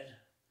Culmone said,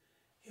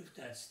 if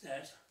that's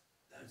that,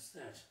 that's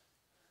that.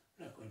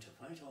 I'm not going to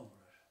fight over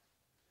it.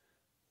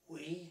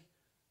 We,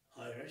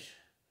 Irish,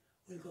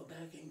 will go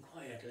back in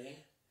quietly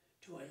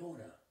to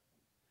Iona.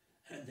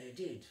 And they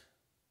did.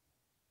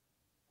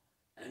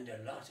 And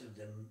a lot of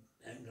them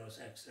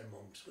Anglo-Saxon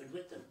monks went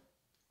with them.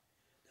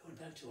 They went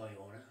back to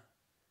Iona.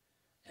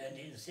 And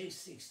in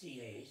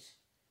 668,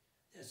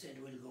 they said,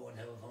 we'll go and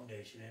have a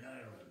foundation in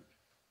Ireland.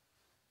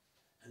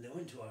 And they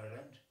went to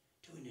Ireland,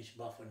 to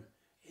Inishbofin.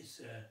 It's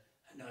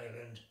an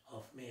island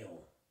off Mayo.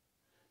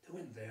 They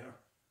went there,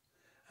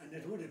 and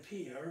it would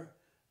appear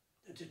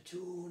that the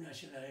 2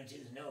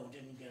 nationalities now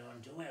didn't get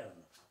on too well.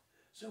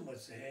 Some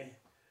would say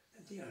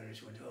that the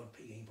Irish went out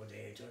picking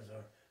potatoes,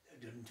 or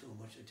they didn't too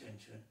much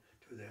attention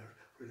to their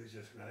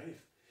religious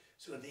life.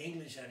 So the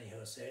English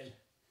anyhow said,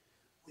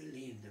 we'll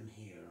leave them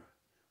here.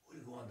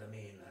 We'll go on the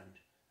mainland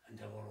and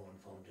have our own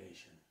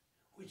foundation,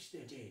 which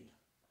they did,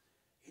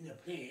 in a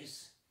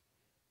place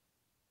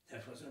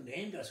that was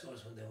unnamed, I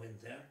suppose, when they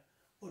went there,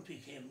 but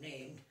became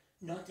named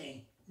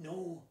nothing,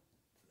 no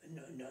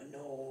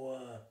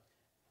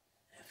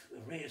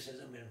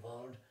racism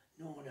involved,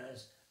 known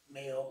as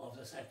Mayo of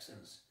the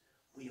Saxons,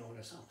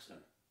 Meona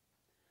Saxon.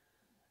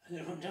 And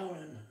they went down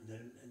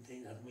and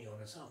think that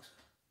Meona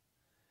Saxon.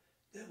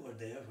 They were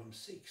there from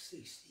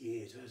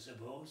 668, I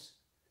suppose,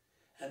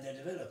 and they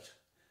developed.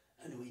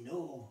 And we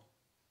know,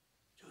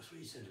 just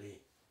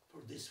recently,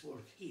 for this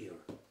work here,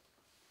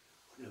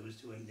 when I was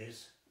doing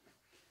this,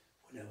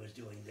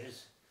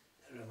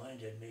 it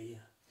reminded me,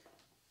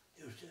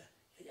 it was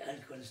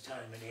Alcuin's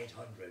time in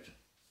 800,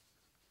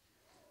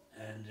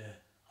 and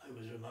I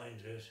was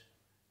reminded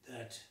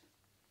that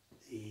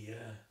the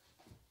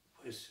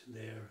question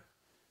there,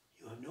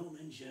 you have no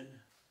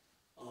mention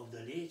of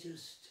the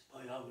latest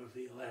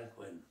biography of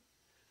Alcuin,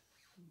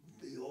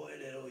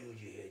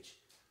 B-O-L-L-O-U-G-H,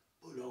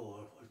 Bullough,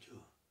 or what you,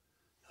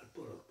 not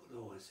Bullock,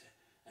 Bullough,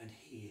 and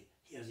he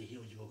has a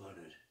huge book on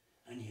it,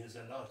 and he has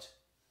a lot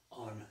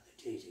on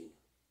the dating,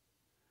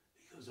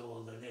 because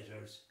all the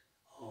letters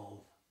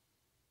of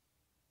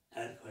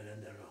alcohol,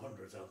 and there are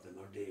hundreds of them,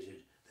 are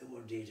dated. They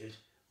were dated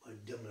by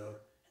Dummler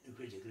in the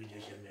critical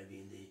edition, maybe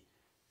in the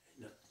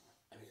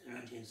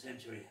 19th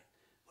century.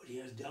 But he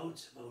has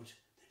doubts about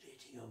the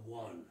dating of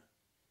one.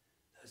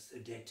 That's the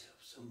death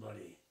of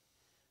somebody.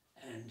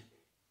 And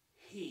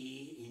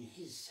he, in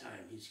his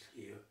time, he's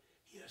clear,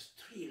 he has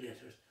 3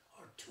 letters,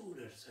 or 2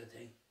 letters, I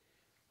think,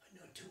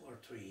 not 2 or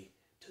 3,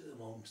 to the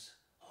monks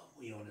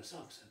of Wiona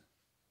Saxon.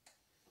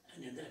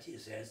 And in that he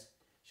says,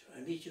 "Sure,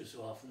 I meet you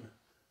so often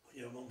when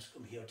your monks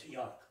come here to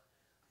York."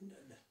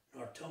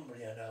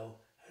 Northumbria now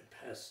had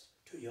passed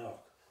to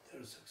York.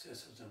 They're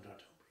successors of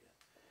Northumbria.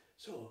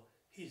 So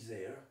he's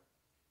there,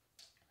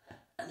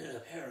 and then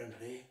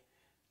apparently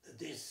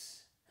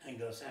this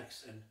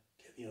Anglo-Saxon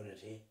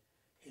community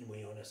in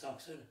Wiona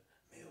Saxon,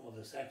 all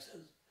the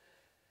Saxons,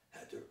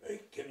 had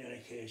direct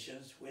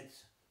communications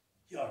with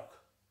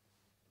York.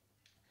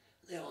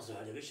 They also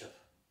had a bishop,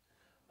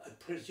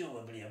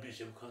 presumably a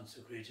bishop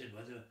consecrated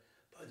by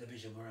the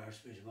Bishop or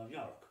Archbishop of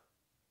York.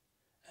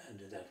 And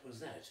that was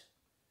that.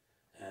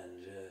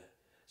 And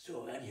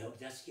so anyhow,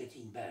 that's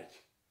getting back.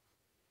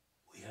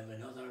 We have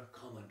another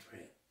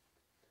commentary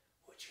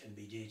which can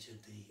be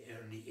dated the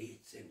early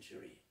 8th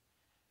century.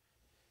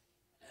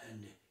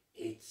 And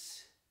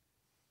it's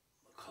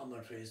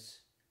commentaries,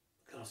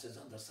 glosses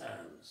on the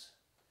Psalms.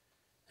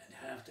 And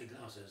half the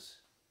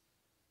glosses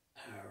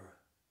are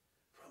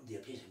from the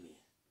Epitome,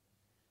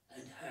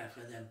 and half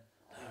of them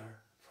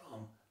are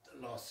from the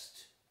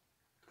lost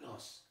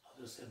gloss of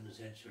the 7th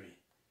century,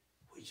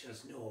 which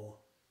has no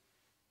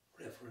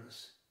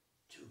reference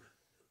to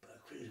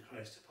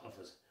Christ's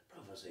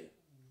prophecy.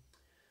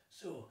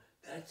 So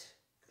that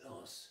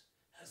gloss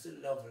has a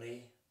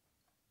lovely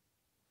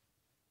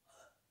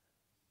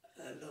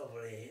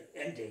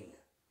ending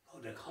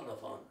called a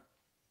colophon,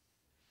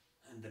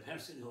 and the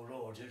person who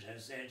wrote it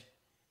has said,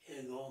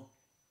 "Ego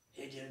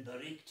edil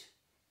bericht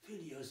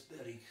filius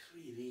beric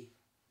freely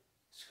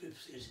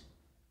scripsit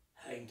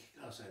hanc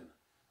glossem."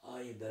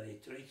 I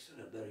beric trix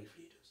and a beric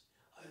fidus.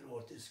 I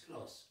wrote this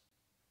gloss.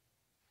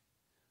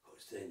 Of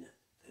course, then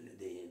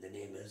the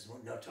name is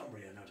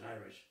Northumbria, not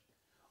Irish.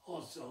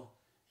 Also,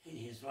 in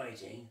his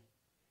writing,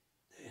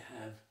 they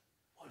have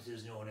what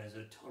is known as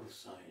a turf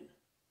sign,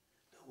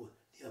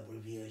 the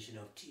abbreviation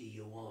of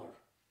TUR,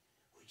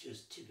 which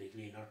is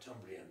typically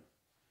Northumbrian.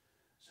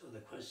 So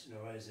the question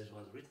arises,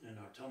 was it written in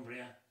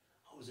Northumbria,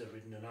 or was it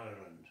written in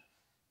Ireland?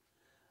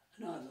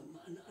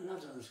 A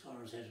lot of the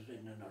scholars said it was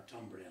written in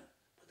Northumbria,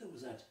 but there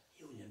was that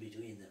union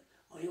between them.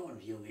 My own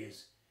view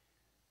is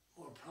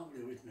more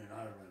probably written in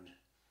Ireland,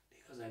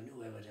 because I have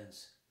no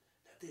evidence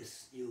that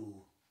this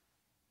new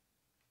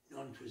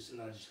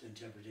non-Christological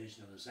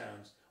interpretation of the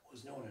Psalms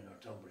was known in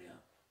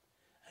Northumbria.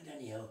 And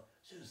anyhow,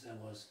 since there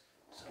was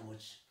so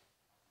much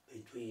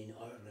between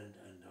Ireland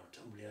and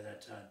Northumbria at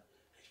that time,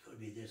 it could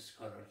be this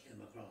scholar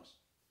came across.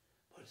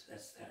 But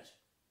that's that.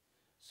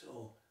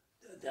 So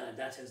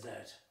that is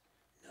that.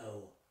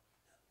 Now,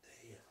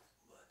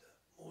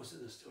 most of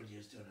the study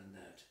is done in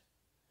that.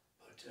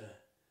 But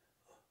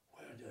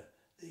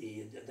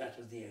that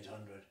was the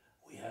 800.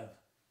 We have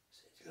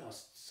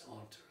lost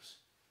psalters.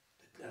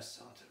 The last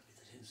psalter of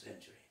the 10th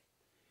century.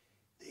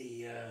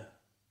 The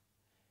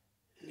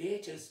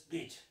latest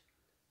bit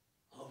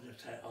of the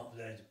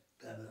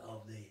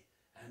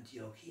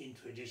Antiochean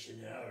tradition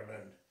in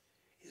Ireland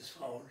is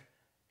found,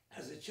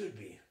 as it should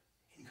be,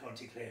 in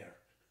County Clare.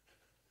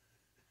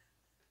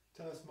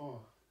 Tell us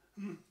more.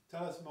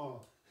 Tell us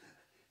more.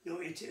 No,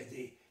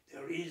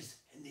 there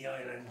is in the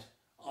island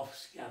of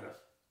Scariff,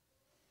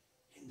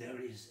 and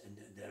there is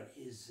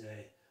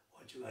a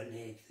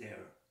lake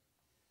there,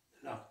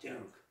 the Loch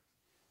Derg.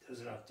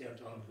 There's a Loch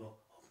Derg also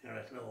up near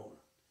Athlone,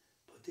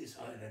 but this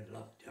island,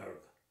 Loch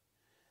Derg,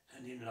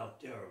 and in Loch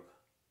Derg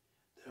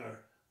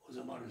there was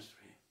a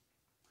monastery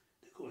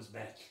that goes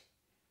back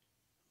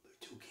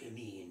to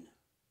Kemeen,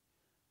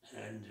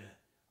 and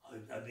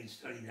I've been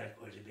studying that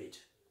quite a bit,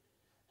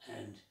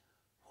 and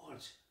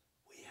what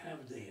we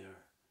have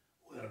there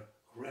were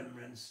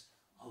remnants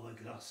of a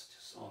glossed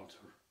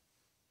psalter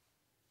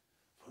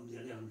from the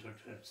 11th or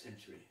 12th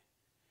century.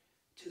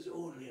 It is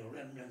only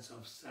remnants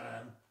of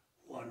Psalm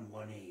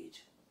 118.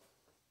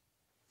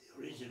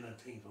 The original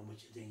thing from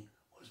which the thing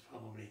was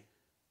probably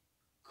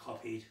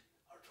copied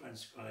or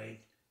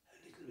transcribed a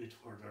little bit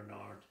further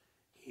north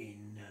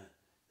in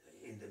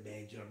the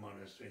major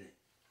monastery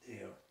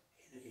there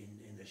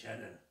in the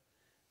Shannon.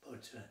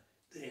 But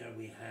there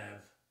we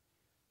have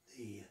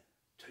the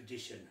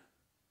tradition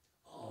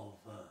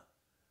of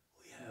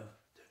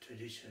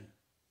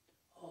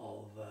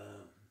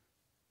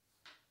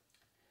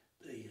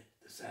the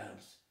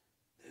Psalms.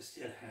 They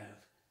still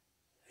have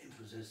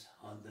emphasis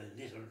on the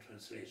literal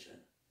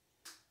translation,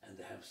 and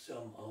they have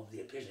some of the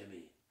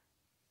epitome.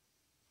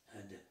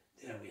 And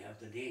there we have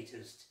the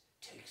latest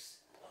text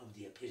of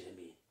the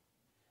epitome.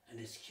 And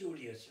it's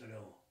curious, you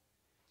know,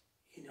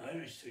 in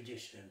Irish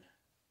tradition,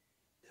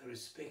 they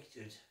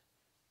respected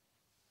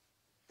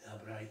the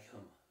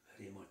Hebraicum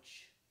very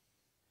much.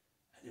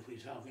 And if we're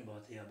talking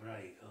about the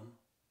Hebraicum,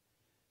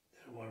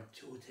 there were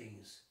two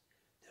things.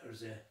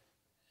 There's a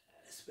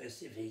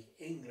specific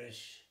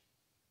English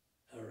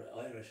or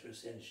Irish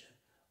recension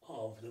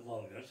of the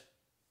Vulgate,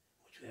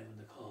 which we have in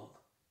the Cog,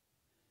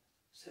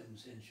 7th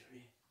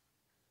century,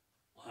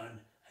 on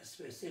a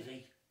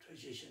specific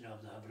tradition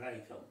of the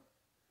Hebraicum.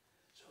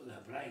 So the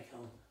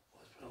Hebraicum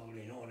was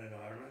probably known in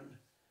Ireland,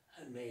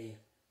 and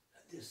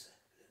this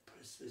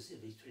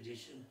specific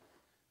tradition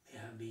may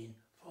have been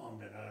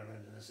formed in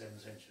Ireland in the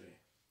 7th century.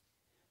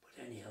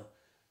 But anyhow,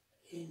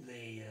 in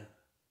the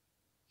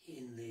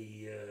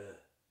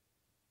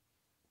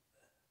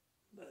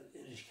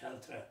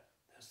Inishcaltra,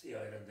 that's the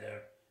island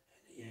there,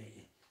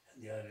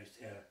 and the Irish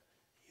there,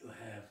 you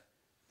have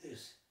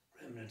this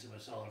remnant of a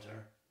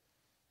psalter,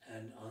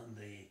 and on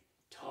the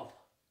top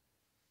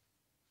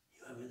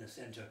you have in the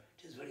centre,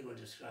 it is very well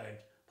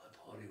described by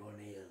Paulie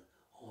O'Neill,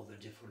 all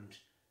the different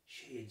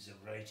shades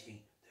of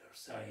writing, their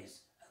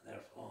size and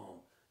their form,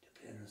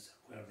 depends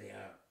on where they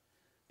are.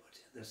 But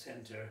in the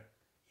centre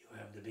you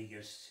have the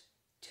biggest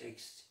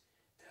text,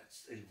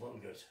 that's the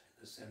Vulgate in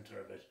the centre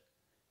of it,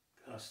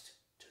 glossed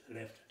to the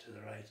left and to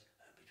the right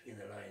and between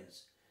the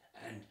lines.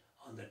 And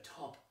on the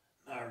top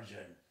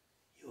margin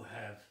you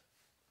have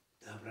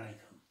the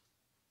Hebraicum,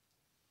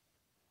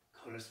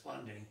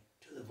 corresponding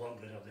to the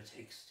Vulgate of the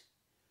text.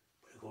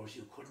 But of course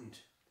you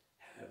couldn't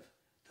have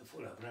the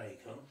full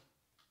Hebraicum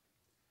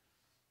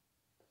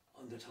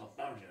on the top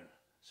margin.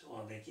 So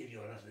all they give you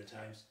a lot of the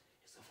times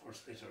is the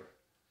first letter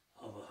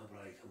of a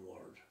Hebraicum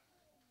word.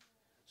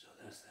 So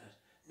that's that.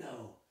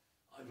 Now,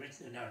 I've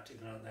written an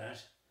article on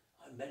that.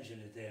 I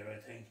mentioned it there, I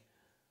think,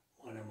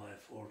 one of my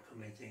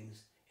forthcoming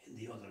things in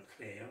the other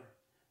Clare,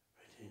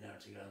 written an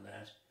article on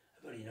that.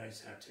 A very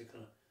nice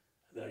article,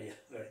 but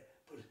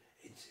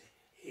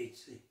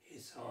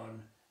it's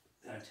on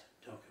that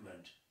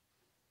document.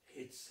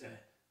 It's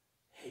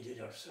headed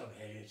or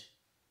subheaded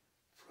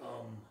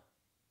from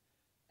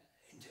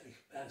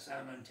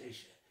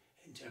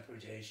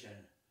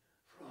interpretation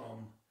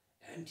from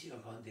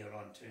Antioch on the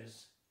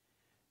Orontes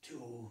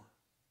to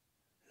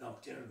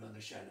Loch Derg on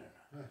the Shannon.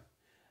 Yeah.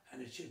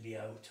 And it should be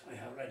out. I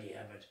already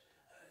have it.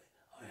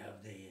 I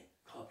have the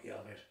copy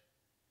of it,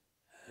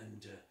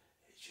 and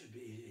it should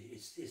be.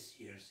 It's this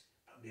year's,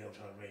 probably out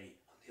already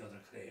on the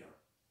other Clare.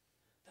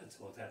 That's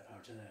about that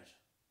part of that.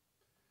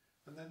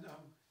 And then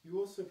you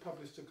also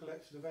published a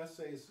collection of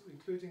essays,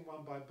 including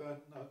one by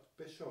Bernard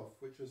Bischoff,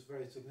 which was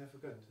very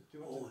significant. Do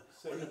you want to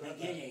say well, about the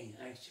beginning,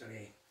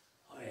 actually,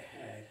 I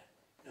had.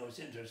 Now it's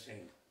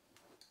interesting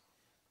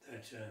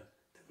that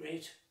the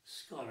great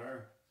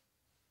scholar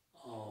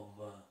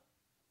of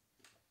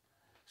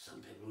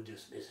some people who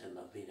dismiss him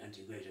of being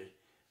antiquated,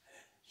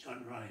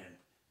 John Ryan,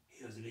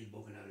 he has a big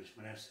book on Irish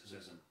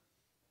monasticism,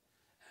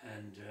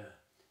 and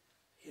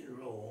in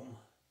Rome,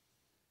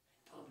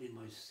 probably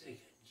my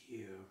second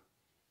year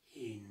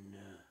in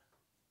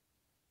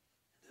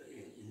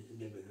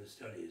biblical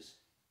studies,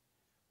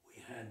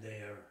 we had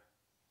there,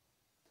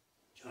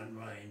 John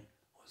Ryan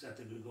was at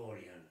the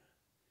Gregorian.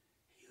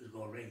 He was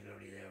going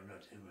regularly there,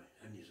 not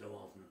any so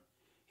often.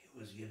 He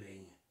was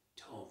giving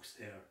talks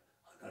there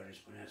on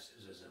Irish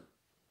monasticism.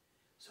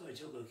 So I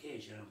took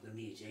occasion of the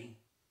meeting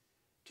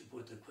to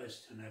put the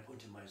question I put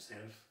to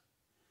myself,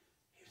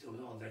 if there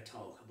was all that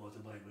talk about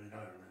the Bible in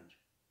Ireland,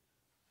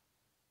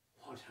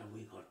 what have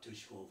we got to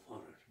show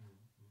for it?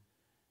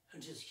 Mm-hmm.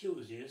 And just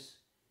curious,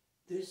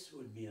 this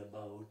would be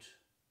about,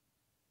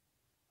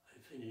 I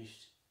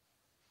finished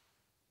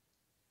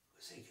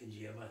my second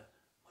year,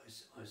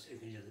 my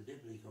second year of the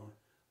biblical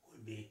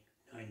would be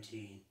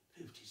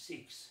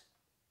 1956.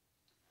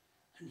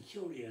 And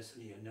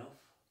curiously enough,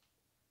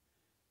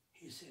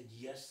 he said,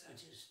 yes, that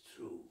is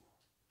true.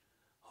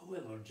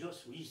 However,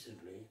 just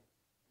recently,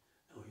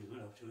 now he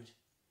went up to it,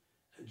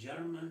 a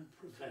German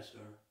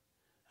professor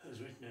has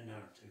written an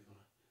article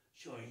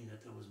showing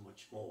that there was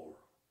much more.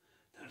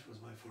 That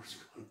was my first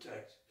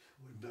contact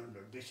with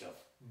Bernard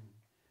Bischoff. Mm.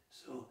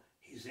 So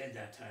he said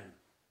that time,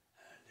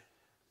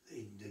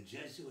 and the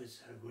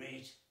Jesuits are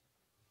great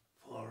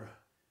for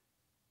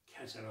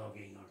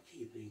cataloguing or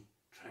keeping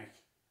track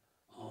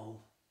of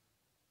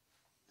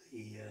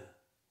the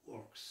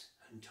works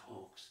and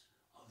talks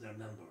of their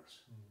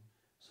members. Mm.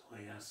 So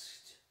I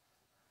asked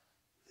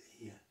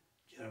the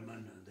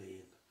German and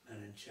the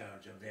man in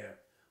charge of there,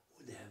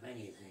 would they have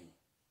anything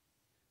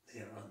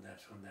there on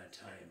that from that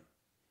time?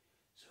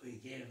 So he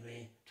gave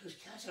me, it was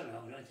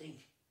catalogued, I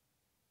think,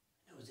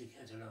 it was the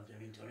catalogue of the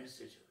Rington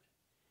Institute.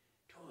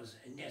 It was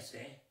an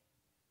essay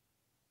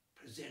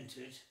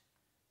presented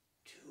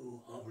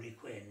to Aubrey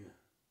Quinn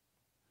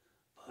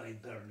by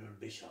Bernard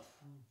Bischoff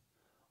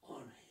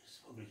on his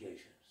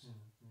publications.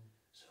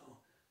 So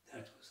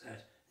that was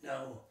that.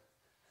 Now,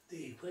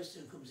 the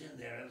question comes in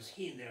there, I was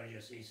in there, you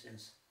see,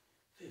 since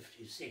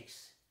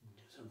 56,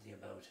 do something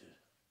about it.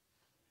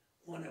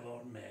 One of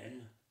our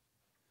men,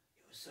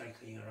 he was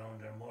cycling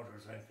around, our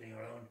motorcycling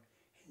around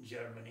in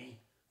Germany,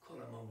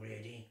 Colm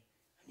O'Grady,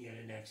 and he had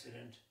an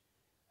accident,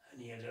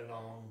 and he had a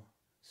long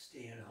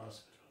stay in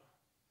hospital,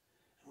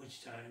 in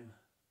which time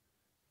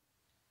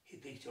he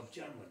picked up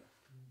German.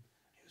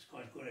 He was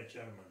quite good at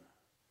German.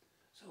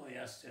 So I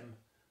asked him,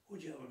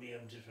 would you ever be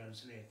able to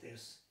translate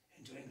this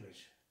into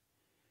English?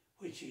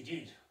 Which he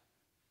did,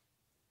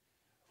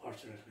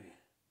 fortunately.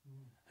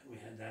 And we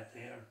had that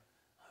there.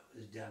 I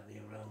was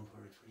dabbling around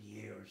for it for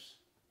years.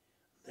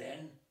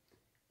 Then,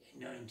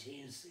 in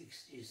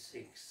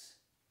 1966,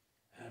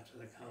 after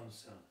the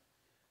council,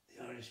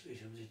 the Irish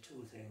bishops did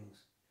two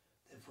things.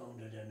 They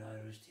founded an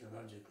Irish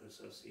Theological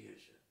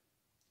Association.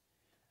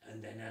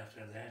 And then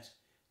after that,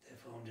 they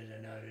founded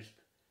an Irish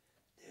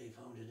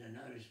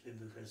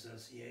Biblical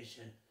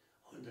Association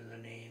under the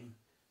name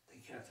the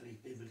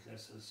Catholic Biblical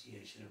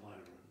Association of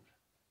Ireland.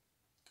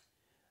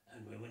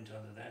 And we went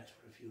under that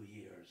for a few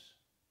years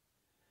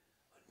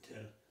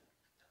until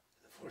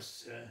the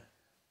first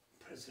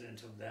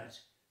president of that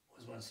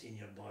was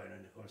Monsignor Boyle,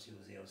 and of course he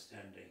was the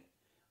outstanding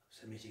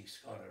Semitic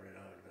scholar in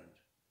Ireland.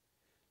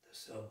 The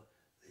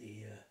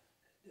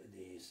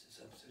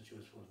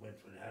substitute was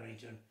Winfred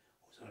Harrington,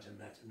 who was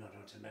not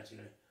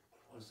automatically,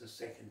 but was the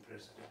second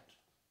president.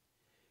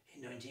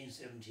 In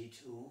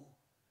 1972,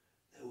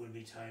 there would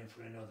be time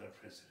for another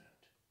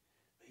president,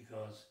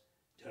 because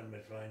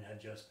Dermot Ryan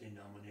had just been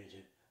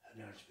nominated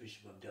an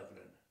Archbishop of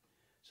Dublin.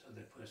 So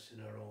the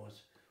question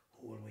arose,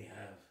 who will we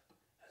have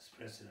as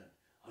president?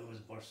 I was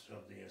bursar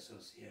of the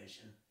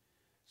association,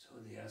 so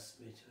they asked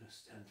me to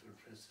stand for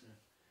president,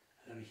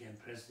 and I became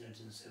president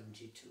in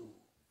 72.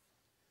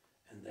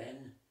 And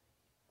then,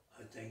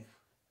 I think,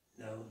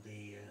 now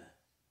the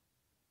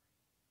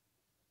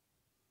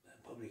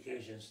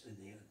publications,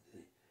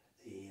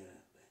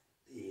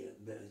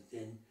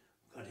 then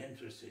got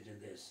interested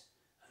in this,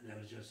 and I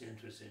was just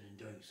interested in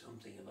doing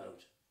something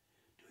about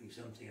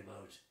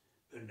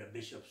getting the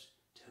bishops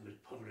to have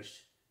it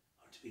published,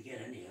 or to begin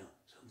anyhow,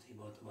 something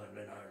about the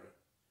Bible in Ireland.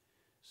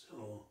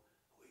 So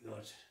we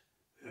got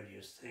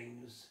various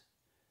things,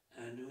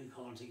 and we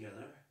called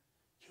together,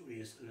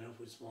 curiously enough,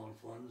 with small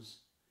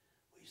funds.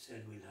 We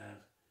said we'll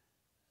have,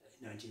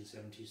 in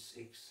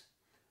 1976,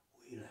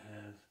 we'll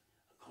have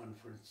a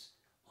conference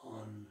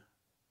on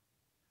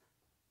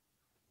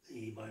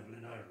the Bible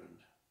in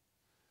Ireland.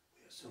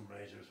 We had some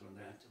writers from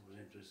that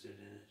were interested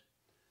in it.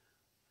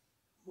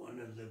 One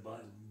of the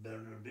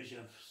Bernard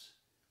bishops,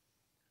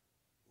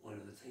 one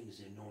of the things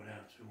they known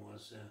after him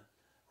was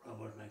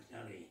Robert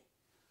McNamara,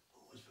 who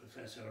was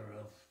professor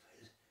of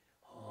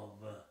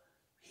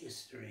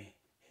history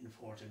in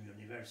Fordham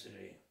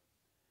University.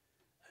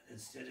 And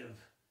instead of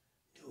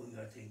doing,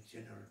 I think,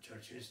 general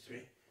church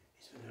history,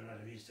 he spent a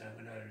lot of his time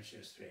in Irish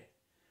history.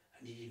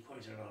 And he did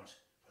quite a lot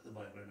for the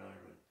Bible in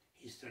Ireland.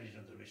 He studied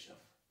under Bishop.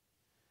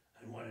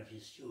 And one of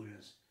his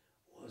students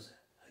was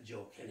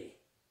Joe Kelly,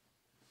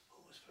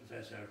 who was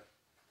professor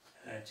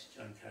at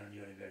John Carroll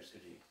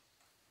University.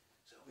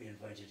 So we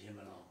invited him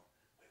along.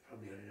 We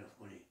probably had enough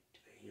money to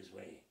pay his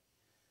way.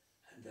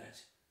 And that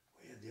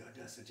we had the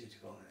audacity to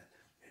go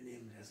and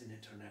name it as an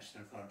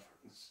international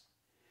conference.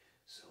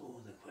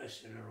 So the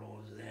question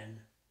arose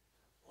then,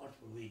 what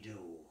will we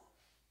do?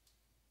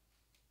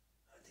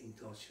 I think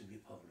those should be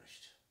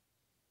published.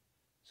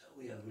 So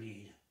we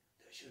agreed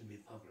they should be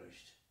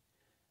published,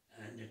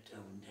 and it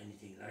wasn't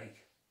anything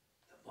like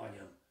the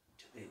volume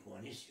to make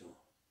one issue.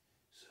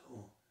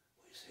 So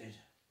we said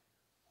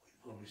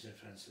we'd publish a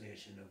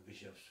translation of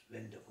Bishop's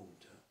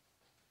Vendapunta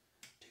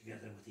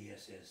together with the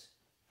essays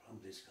from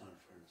this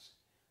conference,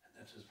 and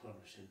that was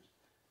published in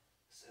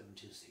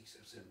 76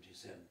 or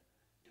 77,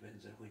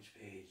 depends on which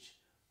page,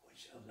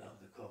 which of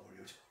the cover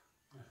you're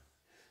doing.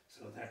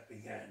 So that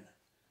began.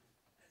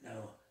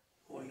 Now,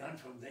 going on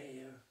from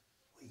there,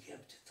 we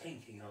kept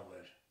thinking of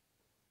it.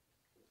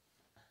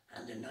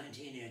 And in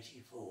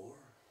 1984,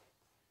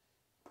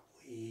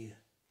 we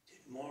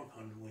did more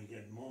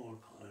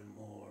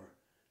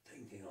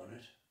thinking on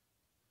it.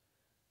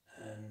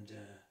 And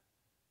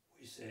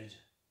we said,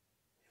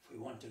 if we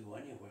want to go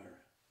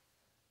anywhere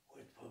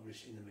with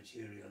publishing the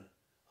material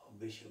of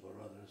Bishop or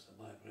others, the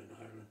Bible in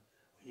Ireland,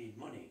 we need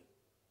money.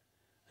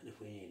 And if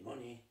we need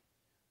money,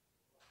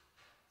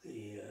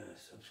 the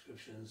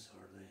subscriptions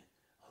or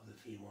the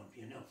fee won't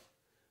be enough.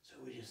 So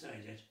we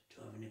decided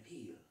to have an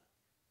appeal.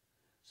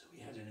 So we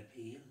had an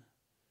appeal.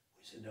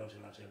 We sent out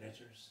a lot of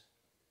letters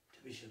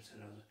to bishops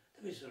and others.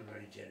 The bishops were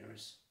very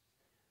generous,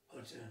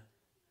 but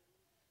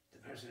the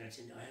person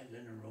I had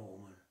been in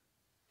Rome, and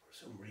for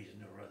some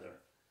reason or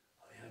other,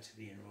 I had to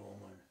be in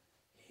Rome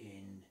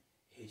in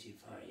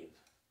 85,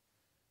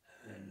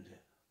 and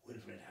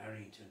Wilfred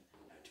Harrington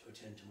had to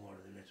attend to more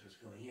of the letters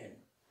going in,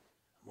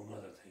 among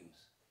other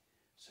things.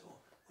 So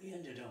we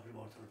ended up at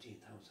about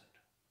 13,000.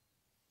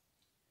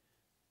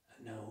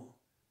 And now,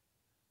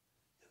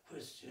 the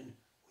question,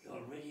 we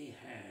already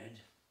had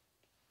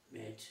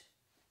met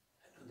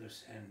an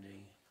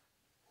understanding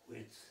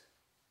with,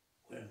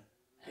 well,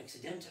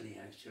 accidentally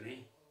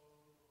actually,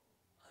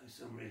 for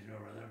some reason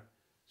or other,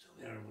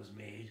 some error was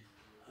made.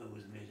 I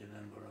was made a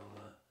member of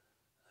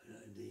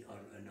the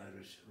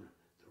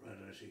Royal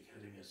Irish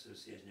Academy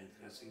Association in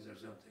Classics or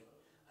something,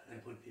 and I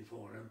put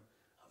before him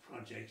a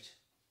project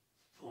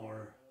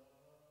for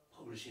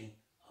publishing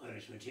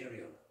Irish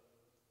material.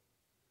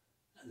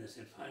 And they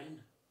said, fine,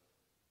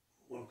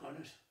 work on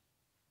it.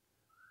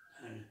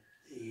 And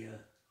the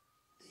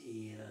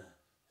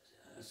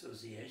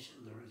association,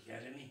 the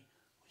academy,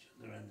 which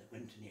was around the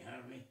Wintony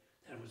Harvey,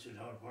 that was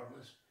without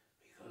purpose,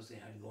 because they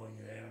had going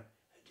there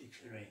a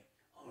dictionary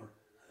or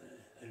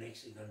a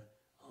lexicon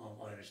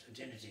of Irish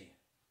latinity.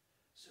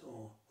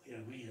 So we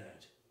agreed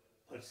that,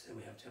 but so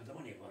we have to have the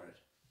money for it.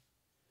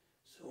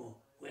 So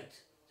with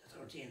the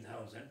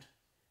 13,000,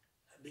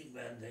 a big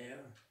man there,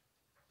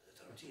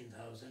 the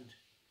 13,000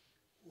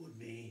 would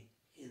be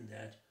in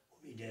that,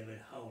 would be David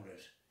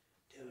Howlett.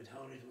 David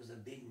Howlett was a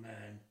big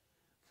man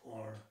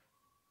for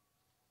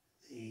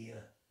the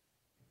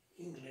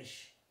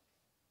English,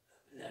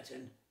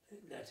 Latin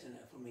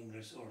from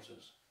English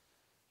sources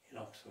in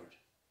Oxford.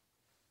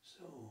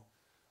 So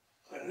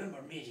I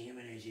remember meeting him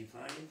in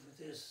 '85 with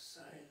this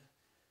side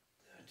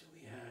that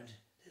we had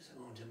this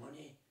amount of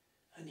money,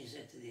 and he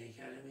said to the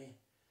academy,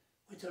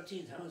 with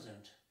 13,000,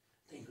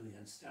 I think we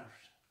can start.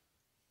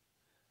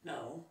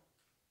 Now,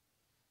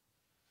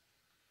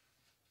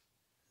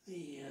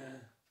 the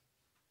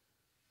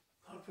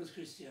Corpus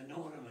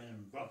Christianorum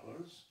in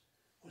Brussels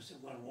must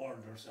have got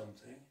word or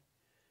something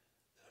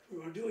that we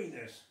were doing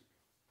this.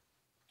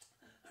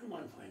 And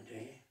one fine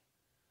day,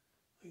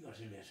 we got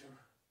a letter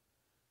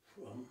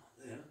from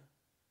them,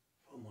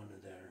 from one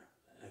of their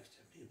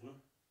extra people,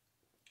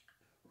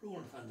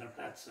 Roland van der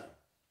Platzer,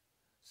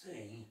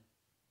 saying,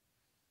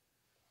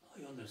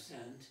 I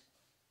understand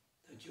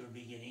that you're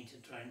beginning to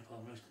try and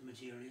publish the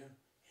material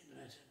in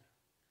Latin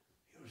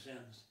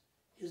yourselves.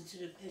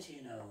 Isn't it a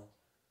pity now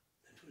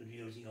that we'll be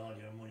using all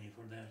your money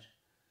for that?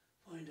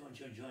 Why don't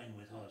you join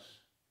with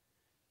us?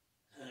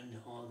 And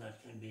all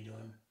that can be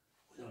done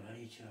without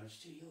any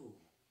charge to you.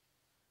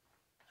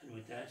 And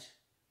with that,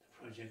 the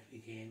project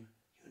became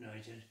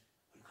united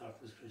with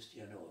Corpus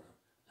Christianorum,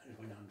 and it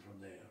went on from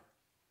there.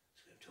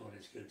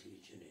 Scriptoris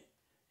Guiltigine in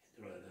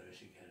the Royal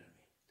Irish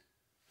Academy.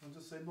 I'll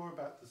just say more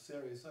about the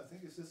series. I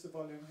think, is this the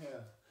volume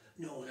here?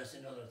 No, that's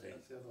another thing.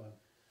 That's the other one.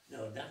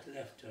 No, that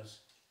left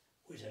us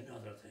with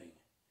another thing,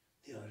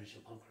 the Irish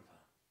Apocrypha.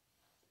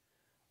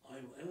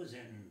 I was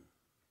in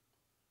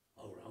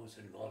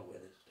Galway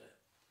this time.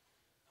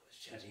 I was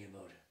chatting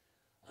about it.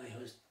 I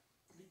was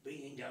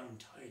bringing down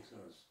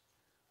titles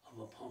of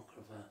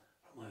Apocrypha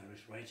from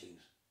Irish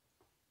writings.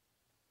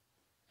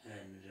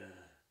 And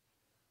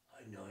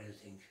I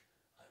think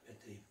I met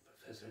the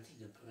professor, I think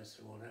the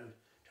professor went out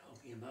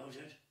talking about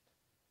it.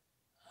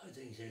 I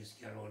think it's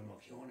Gerard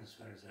McKeown, as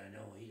far as I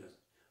know, he doesn't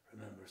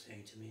remember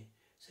saying to me,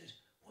 said,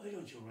 why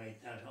don't you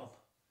write that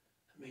up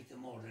and make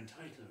them more than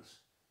titles?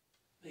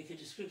 Make a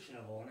description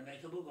of all and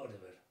make a book out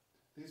of it.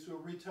 These were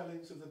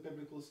retellings of the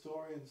biblical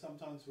story, and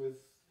sometimes with...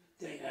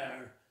 They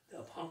are, the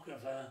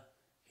Apocrypha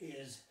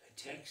is a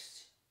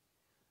text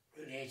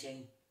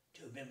relating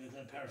to a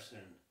biblical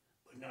person,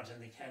 but not in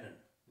the canon.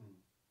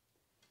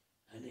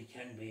 And it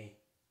can be...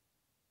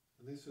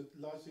 And these were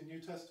largely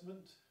New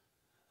Testament?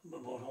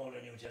 About all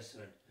the New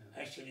Testament.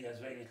 Yeah. Actually, there's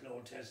very little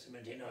Old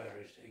Testament in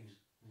Irish things.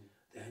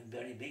 The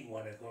very big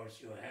one, of course,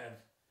 you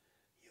have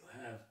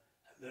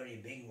a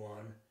very big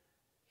one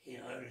in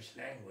Irish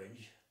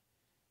language,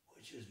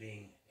 which is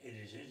being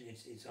edited.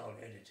 It's all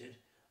edited,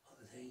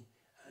 other thing,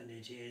 and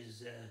it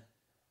is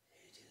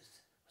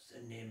what's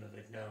the name of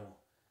it now?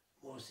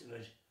 Most of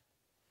it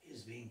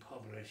is being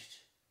published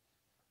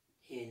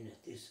in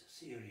this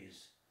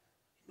series.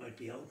 It might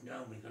be out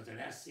now because the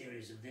last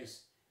series of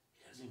this,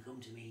 it hasn't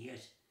come to me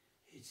yet.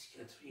 It's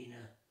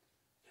Katrina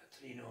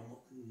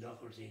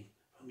Doherty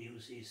from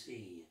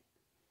UCC.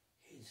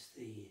 It's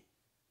the,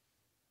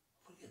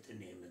 I forget the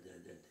name of the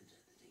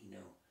thing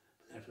now,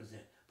 but that was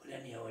it. But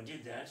anyhow, I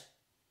did that,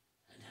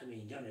 and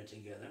having done it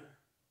together,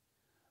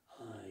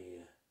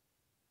 I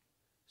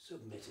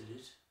submitted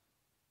it.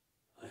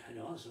 I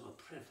had also a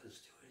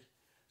preface to it,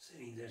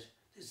 saying that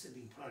this is a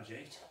big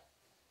project,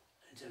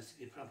 and it has to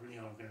be properly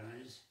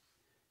organised,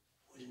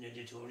 with an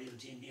editorial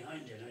team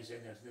behind it. I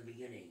said that in the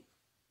beginning.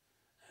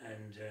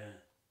 And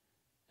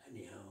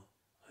anyhow,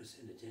 I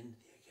sent it in,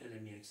 the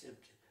Academy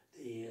accepted,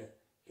 the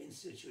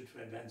Institute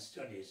for Advanced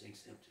Studies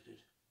accepted it.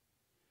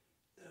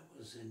 That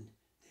was in,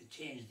 they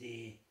changed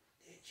the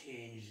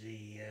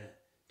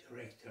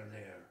director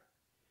there.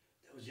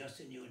 There was just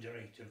a new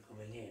director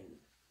coming in,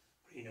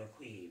 Brino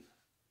Queeve,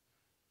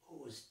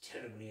 who was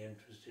terribly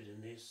interested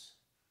in this.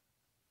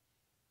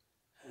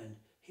 And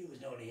he was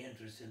not only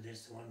interested in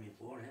this, the one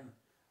before him,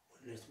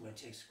 would let my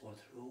text go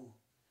through,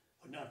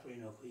 but not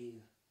Brino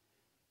Queeve.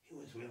 He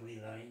was really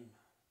lying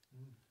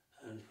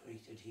and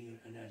corrected here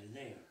and added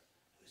there.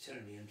 He was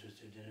terribly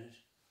interested in it,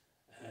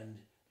 and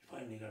it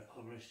finally got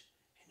published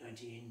in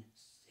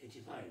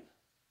 1985,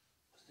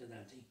 wasn't it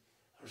that thing?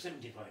 Or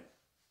 75,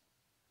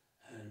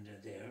 and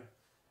there,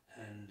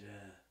 and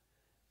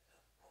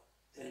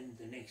then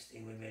the next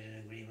thing we made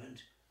an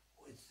agreement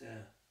with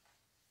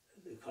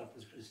the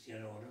Corpus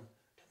Christianorum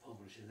to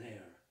publish it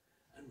there,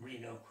 and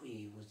Brino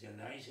Queeve was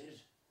delighted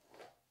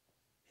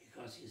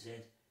because he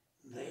said,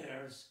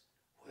 there's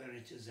where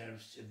it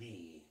deserves to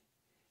be,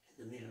 in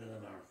the middle of the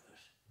market,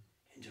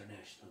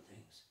 international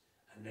things,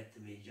 and let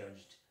them be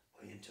judged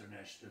by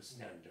international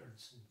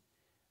standards.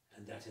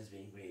 And that has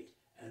been great.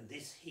 And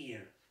this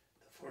here,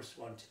 the first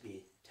one to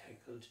be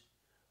tackled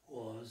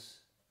was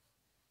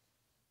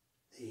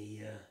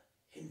the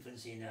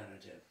infancy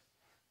narrative,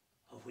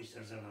 of which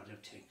there's a lot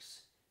of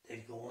texts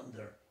that go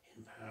under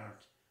in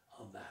part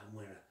of the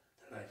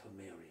life of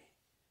Mary,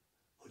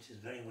 which is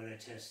very well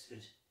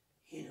attested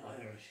in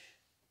Irish.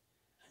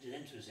 And it's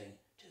interesting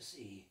to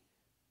see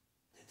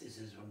that this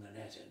is from the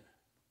Latin.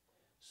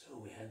 So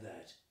we had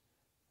that.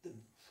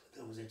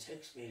 There was a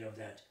text made of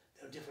that.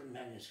 There are different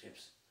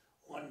manuscripts.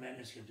 One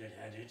manuscript that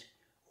had it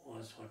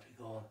was what we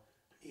call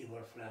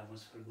Liber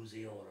Flavus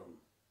Fergusiorum.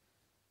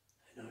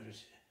 In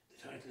Irish, the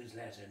title is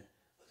Latin,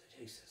 but the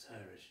text is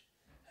Irish.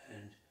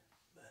 And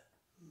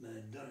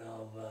done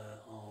of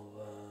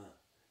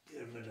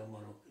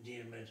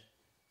Diarmid,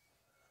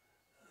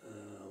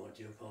 what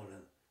do you call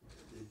him?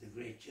 The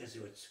great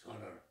Jesuit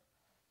scholar.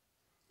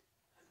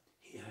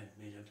 He had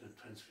made a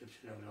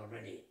transcription of it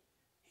already.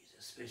 He's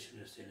a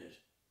specialist in it.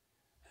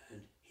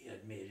 And he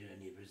had made it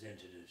and he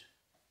presented it.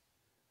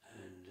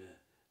 And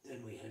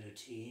then we had a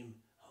team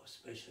of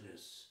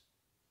specialists.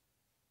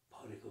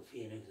 Paulico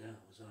Phoenix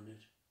was on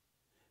it.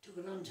 Took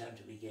a long time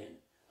to begin,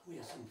 and we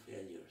had some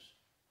failures.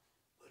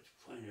 But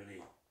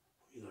finally,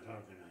 we got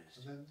organised.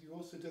 And then you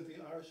also did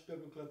the Irish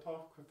Biblical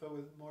Apocrypha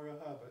with Moira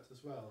Herbert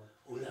as well.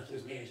 Oh, that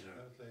was later.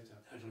 That was later.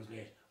 That was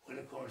late. Well,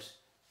 of course,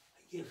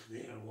 a gift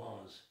there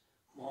was,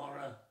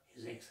 Moira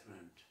is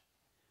excellent,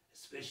 a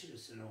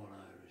specialist in all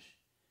Irish,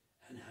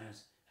 and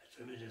has a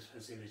tremendous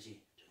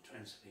facility to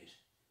translate.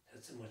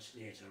 That's a much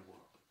later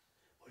work.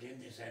 But in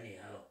this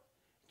anyhow,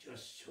 it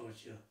just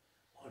shows you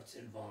what's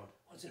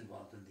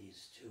involved in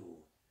these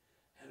two,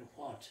 and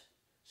what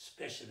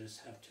specialists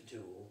have to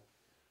do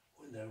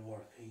when they're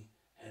working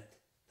at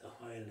the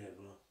high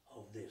level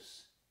of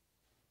this.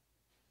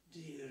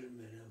 Dear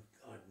men of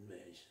God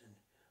mentioned,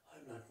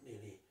 I'm not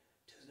nearly,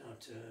 tis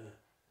not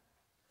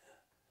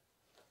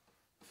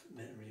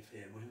memory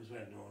fair, but he was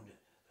well known,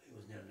 he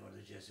was now known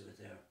as a Jesuit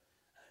there,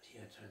 and he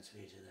had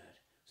translated that,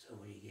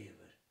 so he gave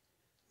it.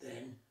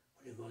 Then,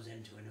 when he goes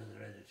into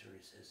another editor,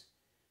 he says,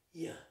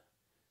 yeah,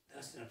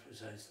 that's not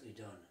precisely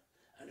done.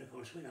 And of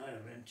course, when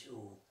Ireland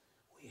too,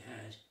 we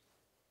had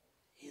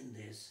in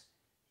this,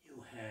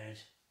 you had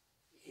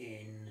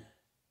in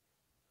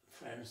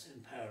France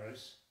and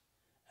Paris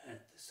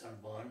at the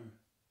Sorbonne,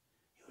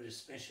 you had a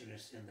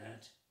specialist in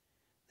that.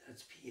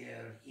 That's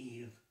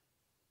Pierre-Yves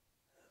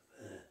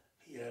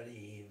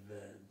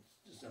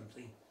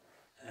something,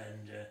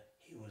 and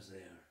he was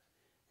there.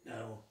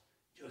 Now,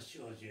 just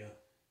shows you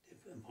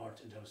the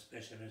importance of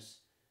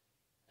specialists,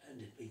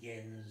 and it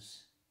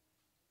begins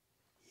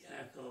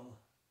Jacob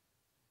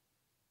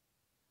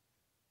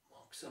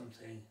mock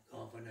something,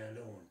 Govan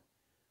alone.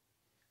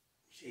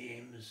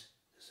 James,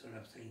 the son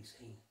of things,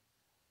 he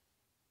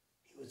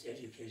was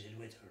educated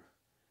with her,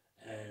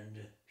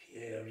 and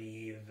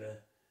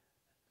Pierre-Yves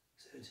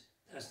said,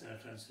 that's not a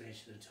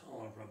translation at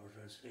all, proper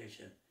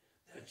translation.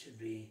 That should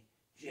be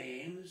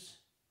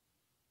James,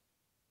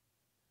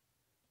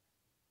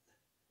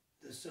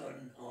 the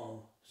son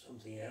of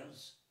something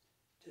else,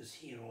 just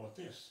he wrote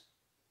this.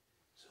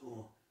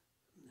 So,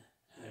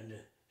 and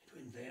it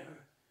went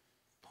there,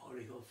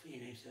 Paulico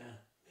Phoenix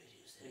made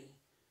his thing,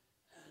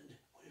 and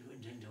when it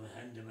went into a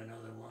hand of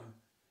another one,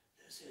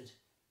 they said,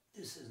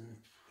 this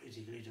isn't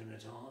critically done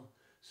at all.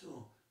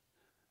 So,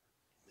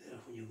 there,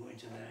 when you go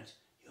into that,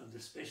 you have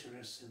the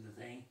specialists in the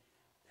thing,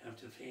 they have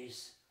to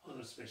face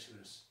other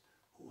specialists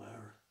who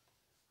have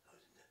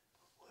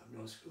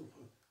no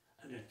scruple,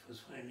 and it was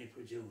finally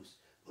produced.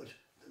 But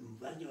the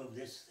value of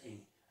this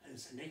thing, and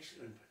it's an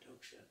excellent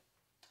production,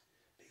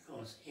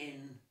 because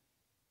in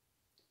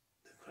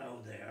the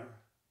crowd there,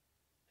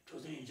 it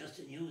wasn't just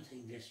a new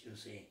thing, this, you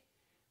see.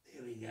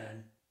 They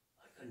began,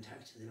 I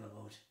contacted them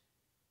about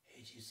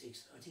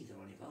 86, I think they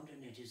were only founded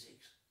in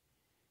 86,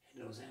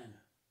 in Lausanne.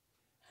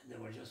 And they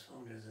were just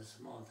founded as a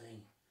small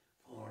thing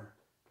for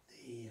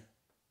the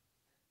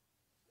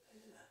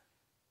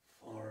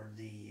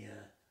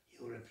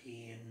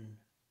European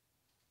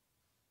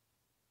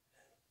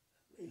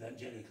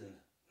evangelical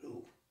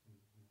group,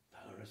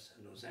 Paris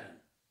and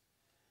Lausanne.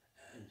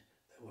 And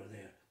they were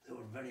there. They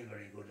were very,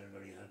 very good and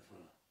very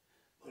helpful.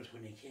 But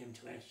when it came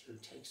to actual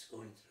text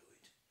going through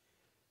it,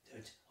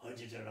 that I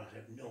did a lot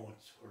of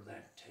notes for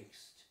that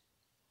text.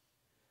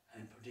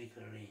 And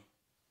particularly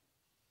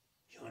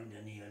John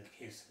Daniel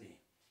Kesley,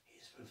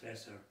 he's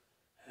professor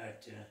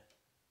at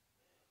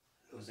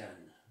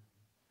Lausanne.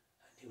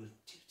 And he was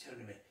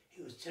telling me,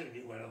 he was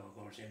terribly well of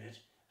course in it,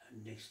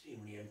 and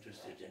extremely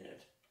interested in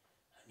it.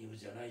 And he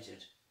was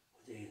delighted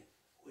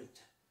with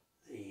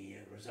the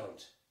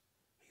result,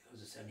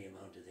 because it's any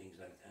amount of things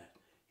like that.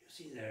 You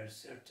see, there are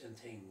certain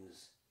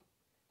things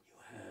you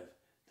have,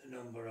 the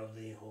number of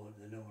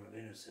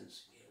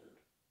innocents killed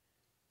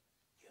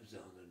gives the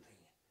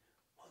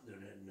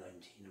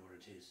 119 or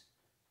it is,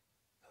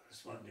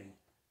 corresponding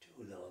to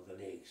the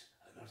lakes,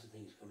 a lot of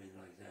things coming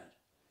like that.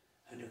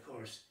 And of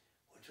course,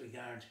 with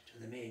regard to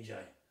the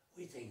Magi,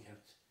 we think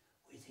that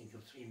we think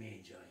of three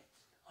magi.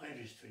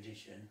 Irish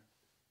tradition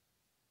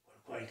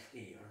were quite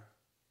clear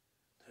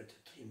that the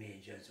three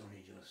magi is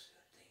only just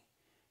a thing.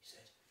 He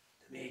said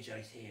the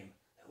magi came,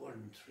 there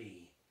weren't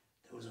three,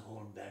 there was a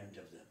whole band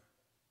of them.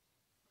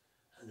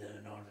 And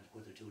then in order to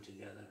put the two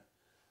together,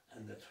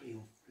 and the three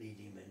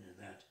leading men in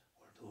that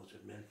were those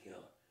with Melchior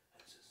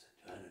and St.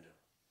 Johanna.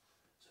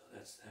 So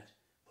that's that.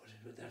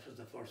 But that was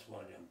the first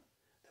volume.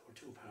 There were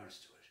two parts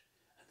to it.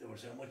 And there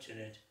was so much in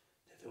it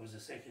that there was a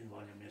second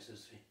volume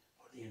necessary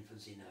for the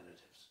infancy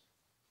narratives.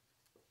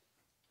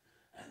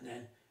 And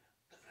then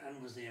the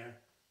plan was there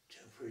to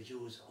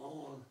produce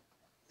all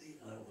the,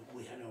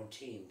 we had our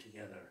team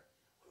together,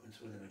 we went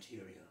through the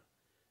material,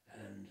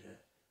 and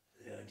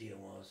the idea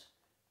was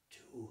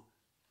to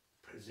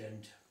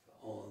present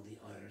all the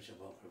Irish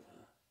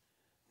Apocrypha.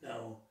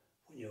 Now,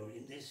 when you're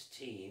in this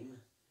team,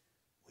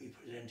 we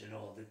presented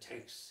all the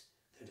texts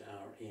that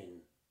are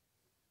in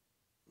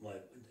my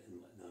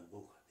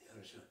book, The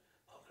Irish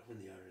Apocrypha in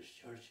the Irish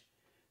Church.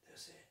 They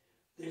say,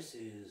 this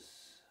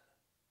is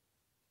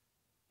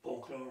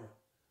folklore,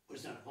 but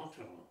it's not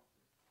apocryphal.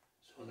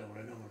 So there were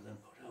a number of them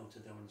put out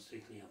that they weren't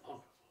strictly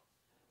apocryphal,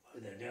 by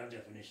their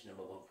definition of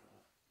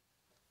apocryphal.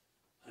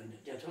 And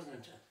their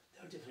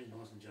definition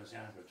wasn't just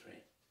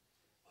arbitrary,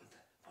 but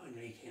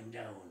finally came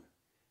down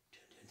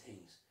to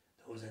things.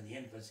 Those in the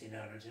infancy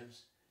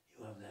narratives,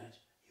 you have that,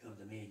 you have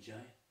the Magi,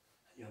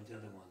 and you have the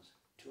other ones,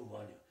 two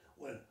volume.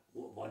 Well,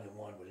 volume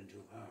one but in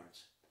two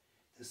parts.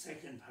 The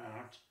second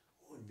part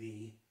would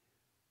be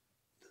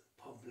the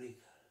public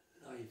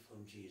life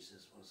of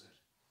Jesus, was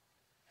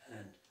it?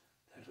 And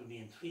that would be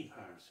in three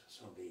parts,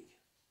 so big.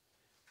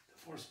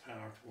 The first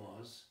part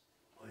was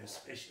by a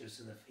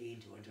specialist in the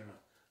field who had done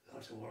a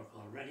lot of work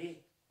already,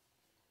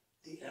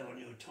 the ever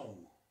new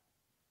tongue.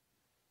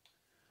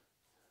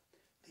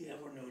 The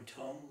ever new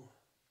tongue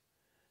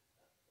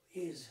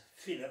is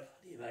Philip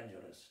the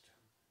evangelist,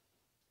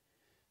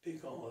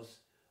 because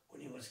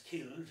when he was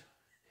killed,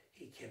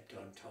 he kept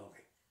on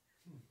talking.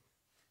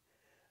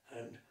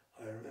 And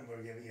I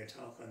remember giving a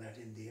talk on that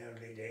in the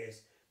early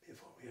days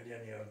before we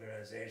had any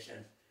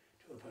organisation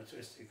to a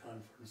patristic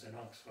conference in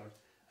Oxford.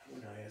 And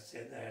when I had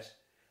said that,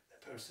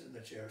 the person in the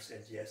chair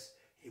said yes,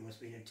 he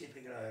must be a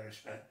typical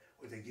Irishman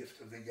with a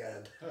gift of the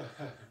gab.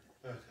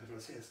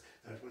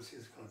 that was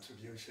his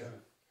contribution.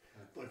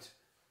 But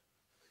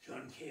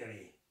John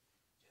Carey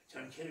is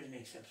an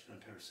exceptional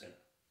person.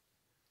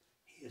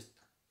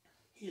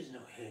 He is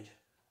now head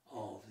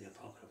of the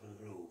apocryphal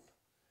group,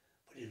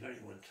 but he's very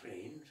well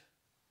trained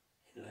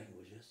in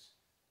languages.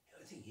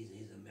 I think he's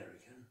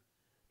American.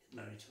 He's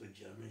married to a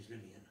German. He's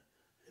living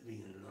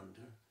in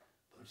London,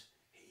 but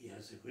he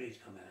has a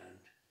great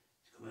command.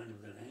 He's command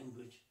of the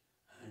language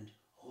and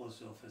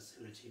also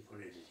facility for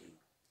editing.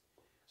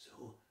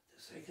 So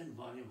the second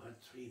volume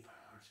had three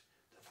parts.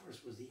 The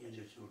first was the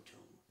editor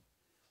tongue,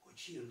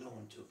 which he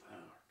alone took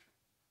part.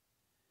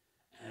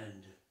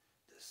 And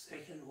the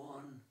second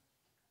one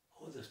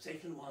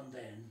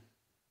then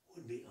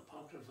would be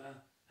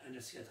Apocrypha and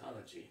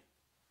Eschatology.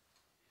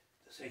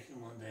 The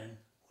second one then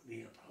would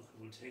be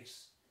apocryphal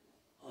texts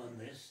on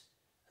this,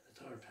 and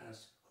the third part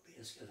would be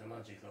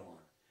eschatological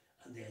one.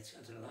 And the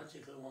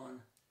eschatological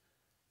one,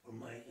 for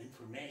my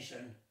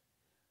information,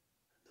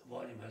 the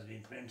volume has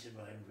been printed,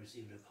 but I haven't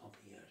received a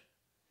copy yet.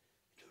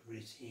 It would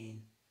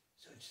retain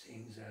such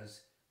things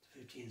as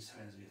the 15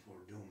 signs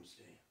before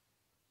Doomsday,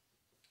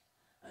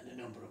 and a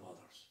number of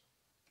others.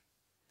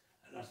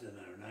 A lot of them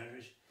are in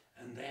Irish.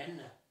 And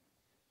then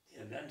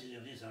the advantage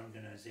of this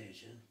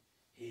organisation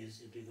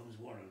is it becomes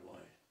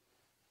worldwide.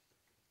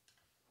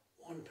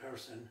 One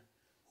person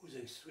who's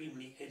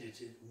extremely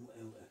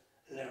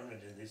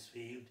learned in this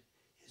field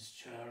is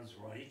Charles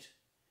Wright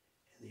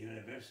in the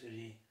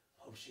University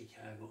of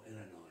Chicago,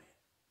 Illinois.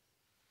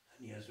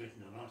 And he has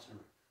written a lot and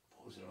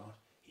proposed a lot.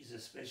 He's a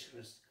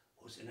specialist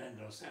both in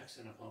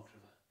Anglo-Saxon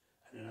Apocrypha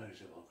and in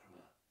Irish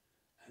Apocrypha.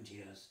 And he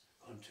has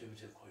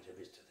contributed quite a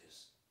bit to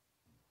this,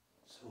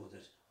 so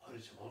that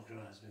Irish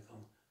Apocrypha has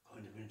become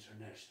kind of an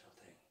international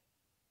thing.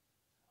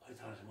 I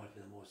thought it might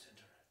be the most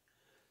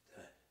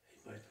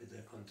it might be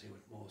the country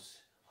with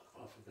most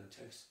apocryphal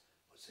texts,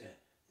 would say,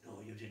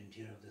 no, you didn't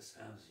hear of the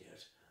Slavs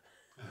yet.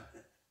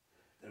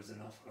 There's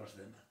an awful lot of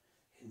them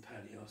in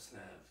Paleo-Slav,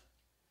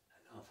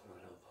 an awful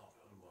lot of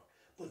apocryphal more.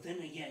 But then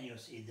again, you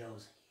see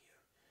those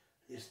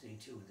here, listening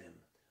to them.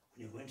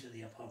 When you go into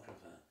the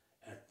Apocrypha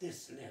at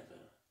this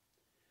level,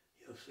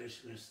 you have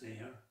specialists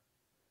there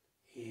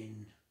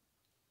in,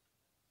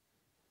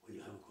 well,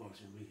 you have, of course,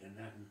 in Greek and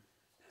Latin,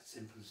 that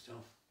simple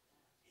stuff.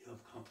 You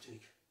have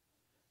Coptic,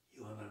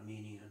 you have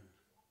Armenian,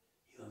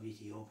 you have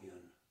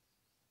Ethiopian,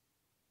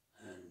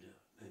 and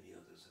maybe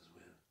others as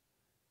well,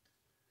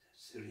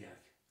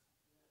 Syriac,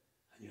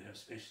 and you have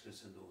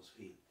specialists in those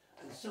fields.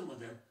 And some of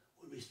them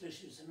will be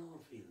specialists in all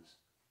fields,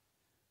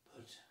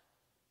 but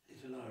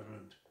Little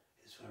Ireland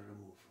is far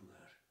removed from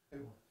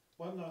that.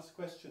 One last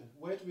question,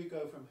 where do we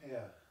go from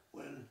here?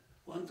 Well,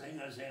 one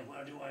thing I say,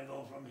 where do I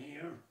go from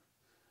here?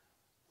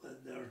 Well,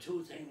 there are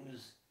two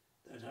things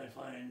that I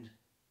find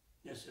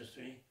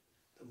necessary.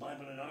 The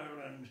Bible in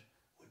Ireland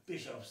with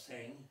bishops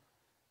thing,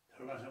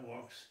 there are a lot of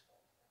works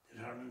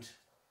that aren't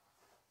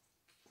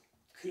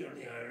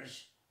clearly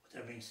Irish, but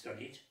they're being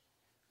studied.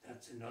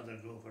 That's another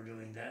group are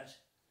doing that.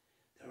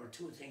 There are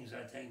two things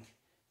I think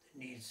that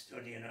need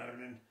study in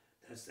Ireland.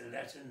 That's the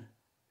Latin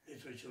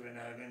literature in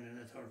Ireland in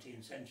the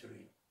 13th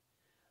century.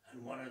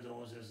 And one of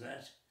those is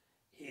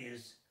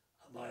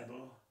a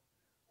Bible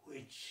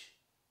which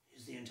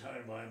is the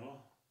entire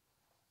Bible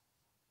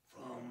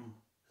from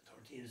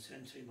the 13th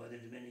century by the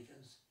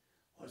Dominicans.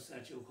 What's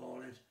that you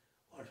call it?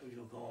 What would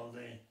you call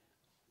the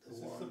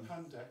one? The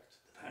Pandect.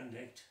 The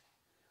Pandect.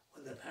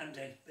 Well, the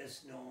Pandect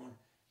best known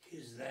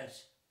is that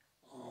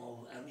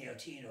of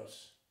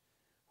Amiatinus,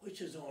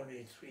 which is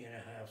only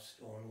 3.5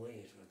 stone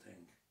weight, I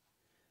think.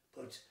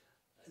 But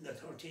in the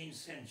 13th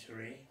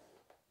century,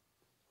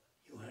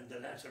 you had the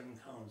Lateran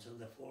Council,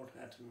 the Fourth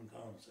Lateran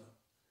Council.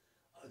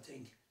 I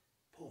think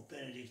Pope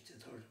Benedict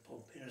XIII,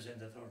 Pope Innocent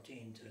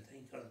XIII, I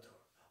think,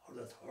 or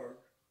the third.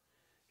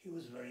 He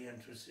was very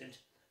interested.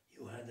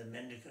 You had the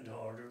mendicant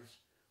orders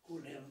who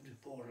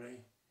lived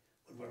poorly,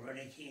 but were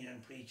very keen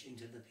on preaching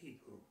to the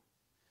people.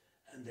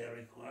 And they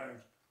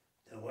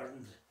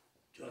weren't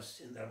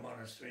just in their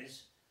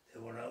monasteries,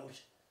 they were out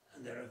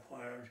and they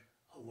required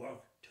a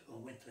work to go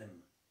with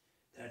them.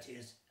 That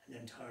is an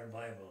entire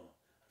Bible.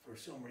 For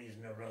some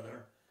reason or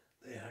other,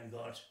 they had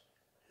got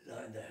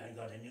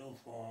a new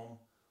form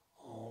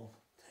of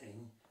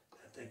thing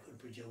that they could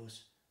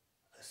produce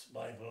a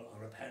Bible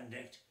or a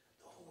Pandect,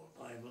 the whole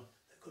Bible,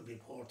 that could be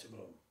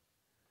portable.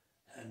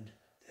 And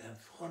they have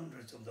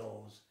hundreds of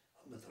those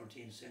from the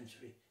 13th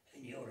century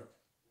in Europe,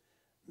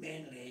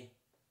 mainly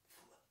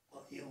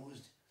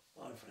used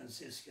by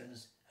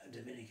Franciscans and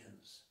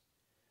Dominicans.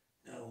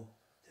 Now,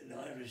 the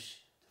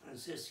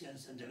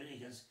Franciscans and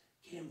Dominicans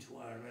came to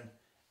Ireland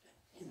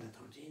in the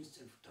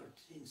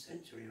 13th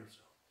century or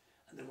so,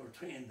 and they were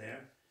trained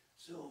there,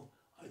 so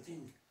I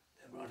think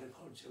they brought a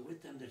culture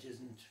with them that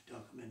isn't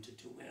documented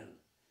too well.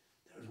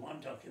 There's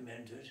one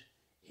documented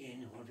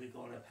in what we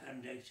call a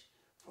Pandect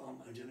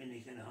from a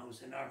Dominican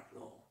house in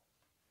Arklow.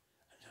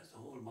 It has the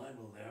whole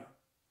Bible there,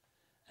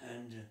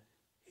 and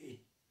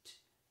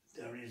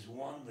there is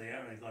one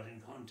there I got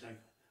in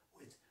contact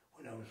with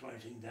when I was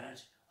writing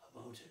that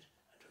about it.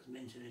 It was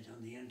mentioned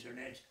on the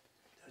internet.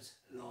 That's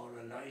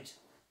Laura Light,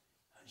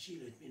 and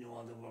she let me know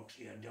all the work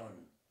she had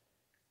done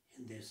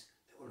in this.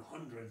 There were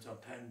hundreds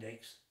of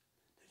Pandects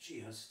that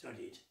she has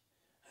studied,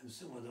 and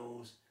some of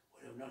those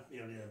would have not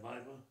merely the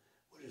Bible,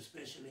 but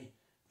especially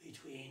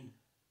between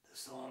the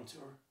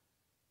Psalter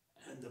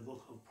and the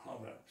book of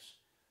Proverbs,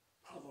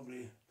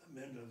 probably the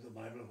middle of the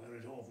Bible where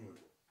it opened.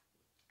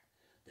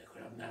 They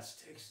could have mass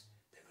texts,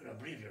 they could have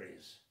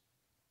breviaries,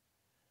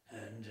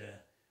 and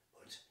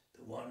but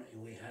the one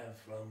we have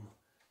from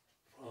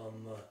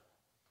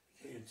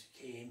it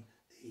came,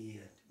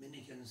 the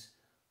Dominicans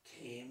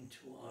came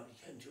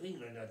to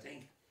England, I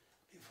think,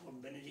 before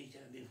Benedict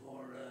and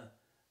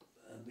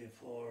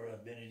before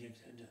Benedict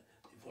and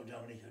before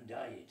Dominic had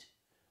died,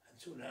 and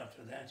soon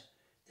after that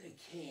they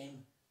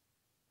came,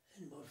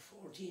 and about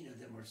 14 of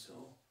them or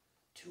so,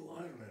 to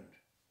Ireland.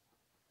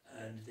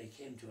 And they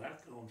came to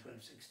Arklow in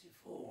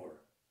 1264,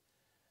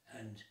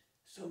 and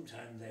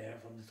sometime there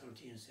from the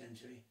 13th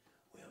century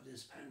we have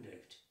this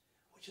Pandect,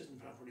 which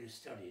isn't properly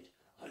studied.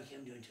 I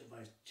came to it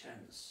by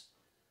chance.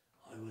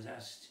 I was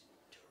asked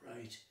to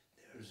write.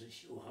 There's a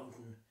Hugh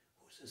Houghton,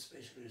 who's a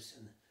specialist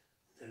in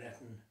the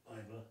Latin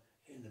Bible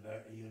in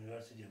the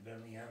University of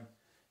Birmingham.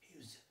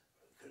 He's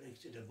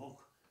collected a book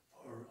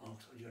for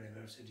Oxford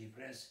University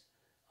Press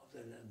of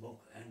the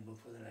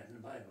handbook for the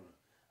Latin Bible,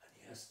 and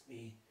he asked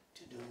me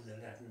to do the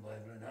Latin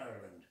Bible in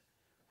Ireland,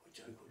 which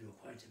I could do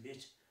quite a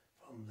bit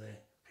from the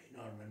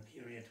pre-Norman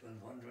period,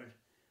 1200,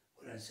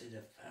 but I said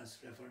a fast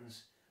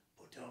reference,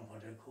 put down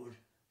what I could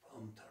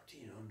from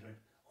 1300,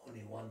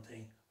 only one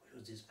thing, which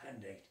was this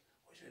Pandect,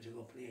 which I took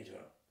up later.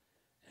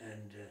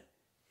 And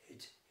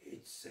it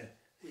is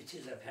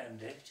a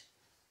Pandect,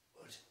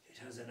 but it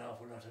has an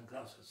awful lot of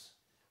glosses.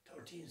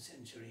 13th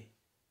century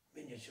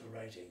miniature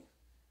writing,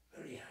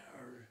 very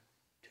hard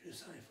to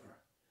decipher.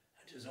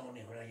 And it is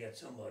only when I get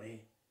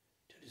somebody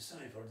to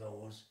decipher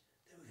those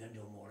that we can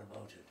do more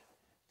about it.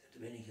 The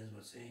Dominicans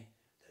would say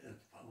that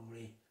it's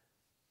probably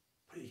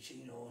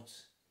preaching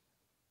notes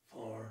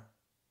for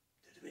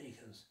the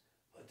Dominicans,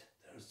 but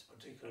there's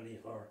particularly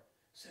for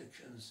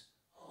sections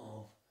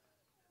of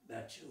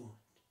Matthew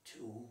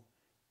 2,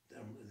 the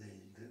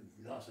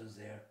glosses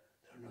there,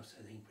 they're not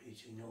setting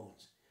preaching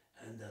notes,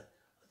 and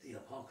the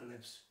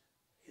Apocalypse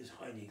is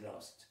highly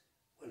glossed.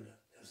 Well,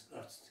 there's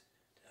lots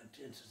of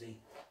interesting,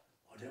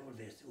 whatever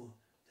they do,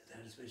 that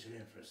had a special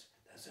interest.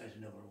 That's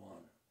item number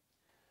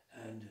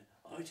 1. And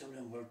item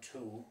number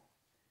 2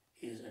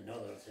 is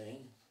another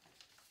thing,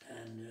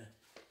 and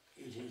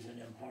it is an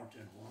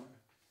important one.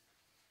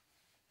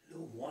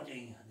 Luke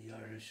Wadding, the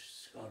Irish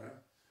scholar,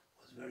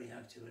 was very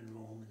active in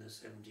Rome in the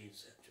 17th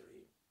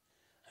century,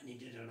 and he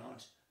did a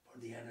lot for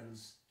the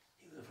annals.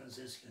 He was a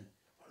Franciscan,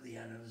 for the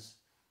annals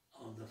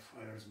of the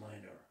Friars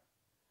Minor,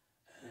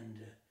 and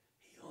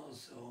he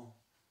also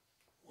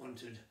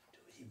wanted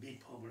to be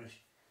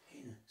published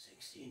in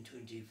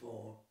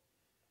 1624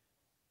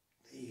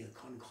 the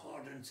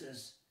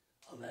concordances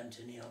of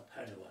Anthony of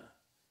Padua.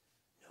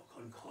 Now,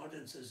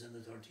 concordances in the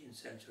 13th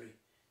century,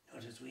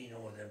 not as we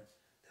know them,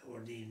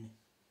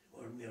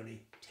 were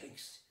merely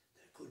texts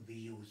that could be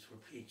used for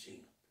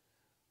preaching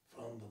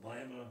from the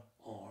Bible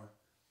or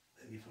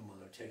maybe from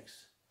other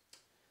texts.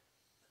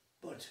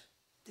 But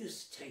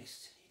this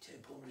text, he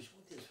published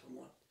this from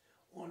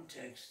one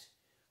text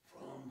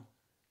from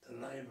the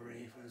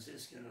library,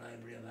 Franciscan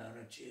Library of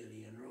Aramaic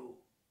in Rome.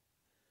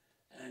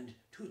 And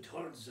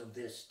 2/3 of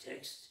this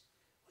text,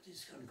 with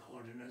its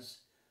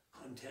concordance,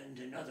 contained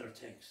another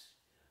text,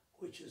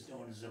 which is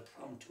known as a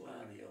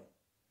promptuarium.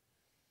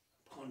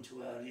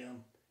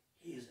 Promptuarium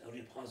is a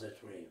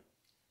repository.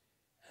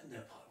 And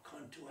the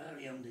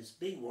promptuarium, this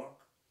big work,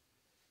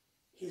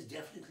 is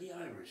definitely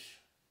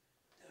Irish.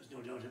 There's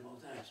no doubt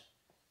about that.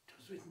 It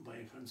was written by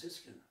a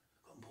Franciscan,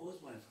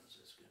 composed by a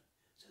Franciscan.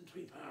 It's in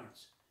 3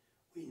 parts.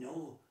 We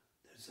know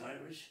that it's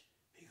Irish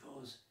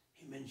because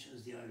he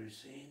mentions the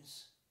Irish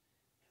saints.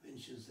 He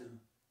mentions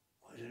them,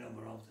 quite a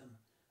number of them,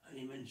 and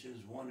he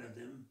mentions one of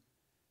them,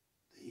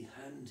 the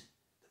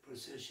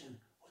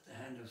procession with the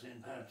hand of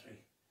St.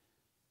 Patrick,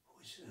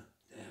 which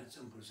they had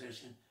some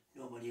procession.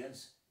 Nobody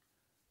else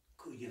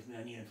could give me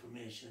any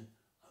information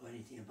of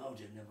anything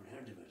about it, never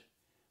heard of it.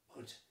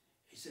 But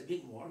it's a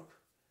big work,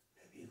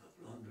 maybe a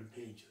couple of 100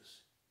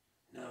 pages.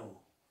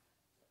 Now,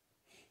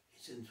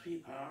 it's in 3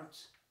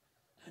 parts,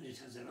 and it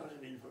has a lot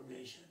of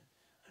information,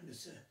 and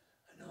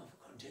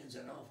contains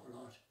an awful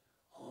lot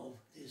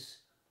of this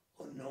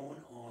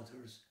unknown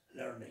author's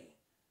learning,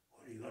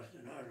 whether he got it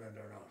in Ireland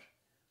or not,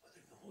 whether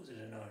he composed it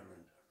in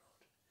Ireland or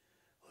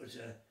not. But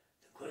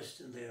the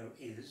question there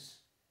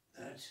is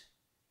that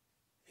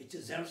it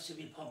deserves to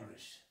be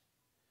published,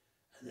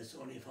 and it's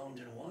only found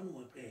in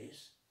one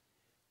place.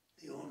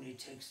 The only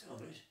text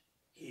of it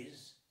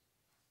is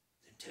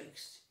the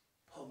text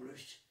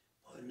published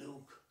by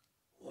Luke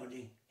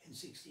Wadding in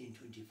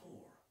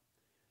 1624.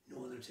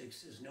 No other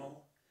text is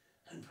known,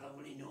 and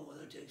probably no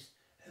other text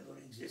ever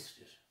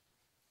existed,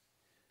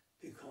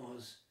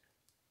 because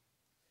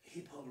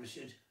he published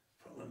it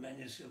from a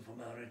manuscript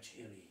from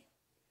Aramaic.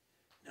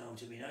 Now,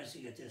 to be nice to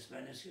get this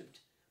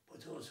manuscript,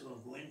 but those who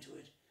have gone into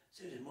it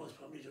said it most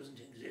probably doesn't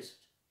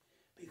exist,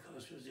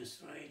 because it was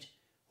destroyed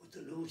with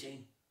the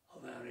looting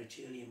of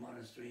Aramaic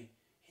Monastery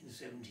in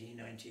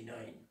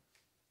 1799.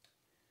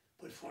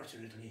 But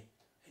fortunately,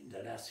 in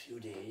the last few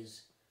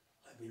days,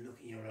 I've been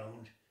looking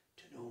around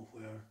to know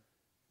where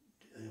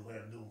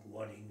Luke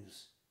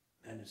Wadding's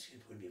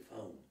manuscript would be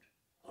found,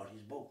 or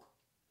his book.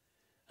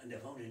 And I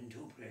found it in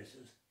 2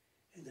 places,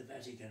 in the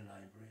Vatican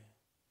Library.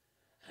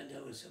 And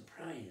I was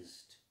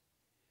surprised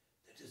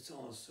that it's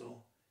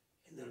also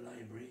in the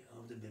library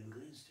of the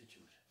Biblical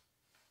Institute.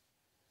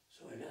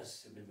 So I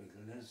asked the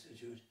Biblical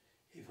Institute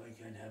if I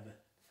can have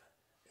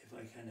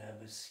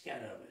a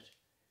scan of it.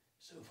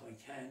 So if I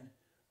can,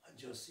 I'll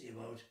just see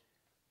about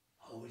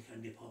how it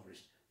can be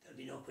published. There'll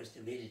be no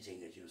question of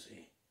editing it, you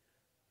see,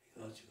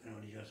 because you can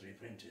only just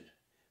reprint it.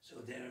 So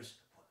there's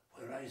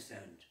where I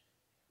stand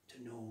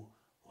to know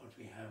what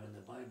we have in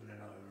the Bible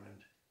in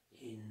Ireland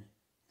in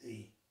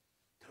the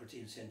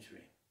 13th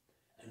century.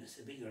 And it's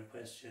a bigger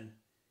question.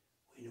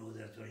 We know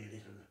there's very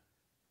little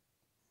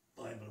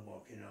Bible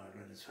work in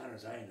Ireland, as far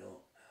as I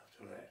know,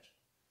 after that.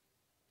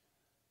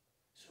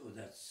 So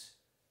that's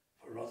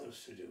for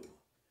others to do.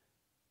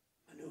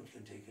 Manute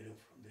can take it up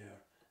from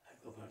there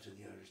and go back to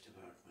the Irish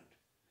department.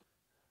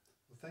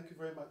 Well, thank you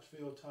very much for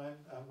your time,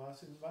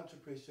 Martin. Much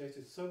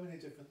appreciated. So many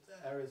different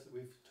areas that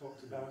we've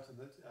talked about and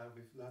that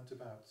we've learnt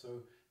about.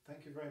 So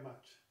thank you very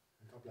much.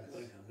 And God bless.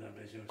 Welcome. God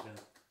bless you, sir.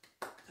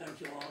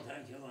 Thank you all.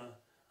 Thank you.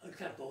 I'll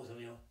clap both of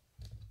you.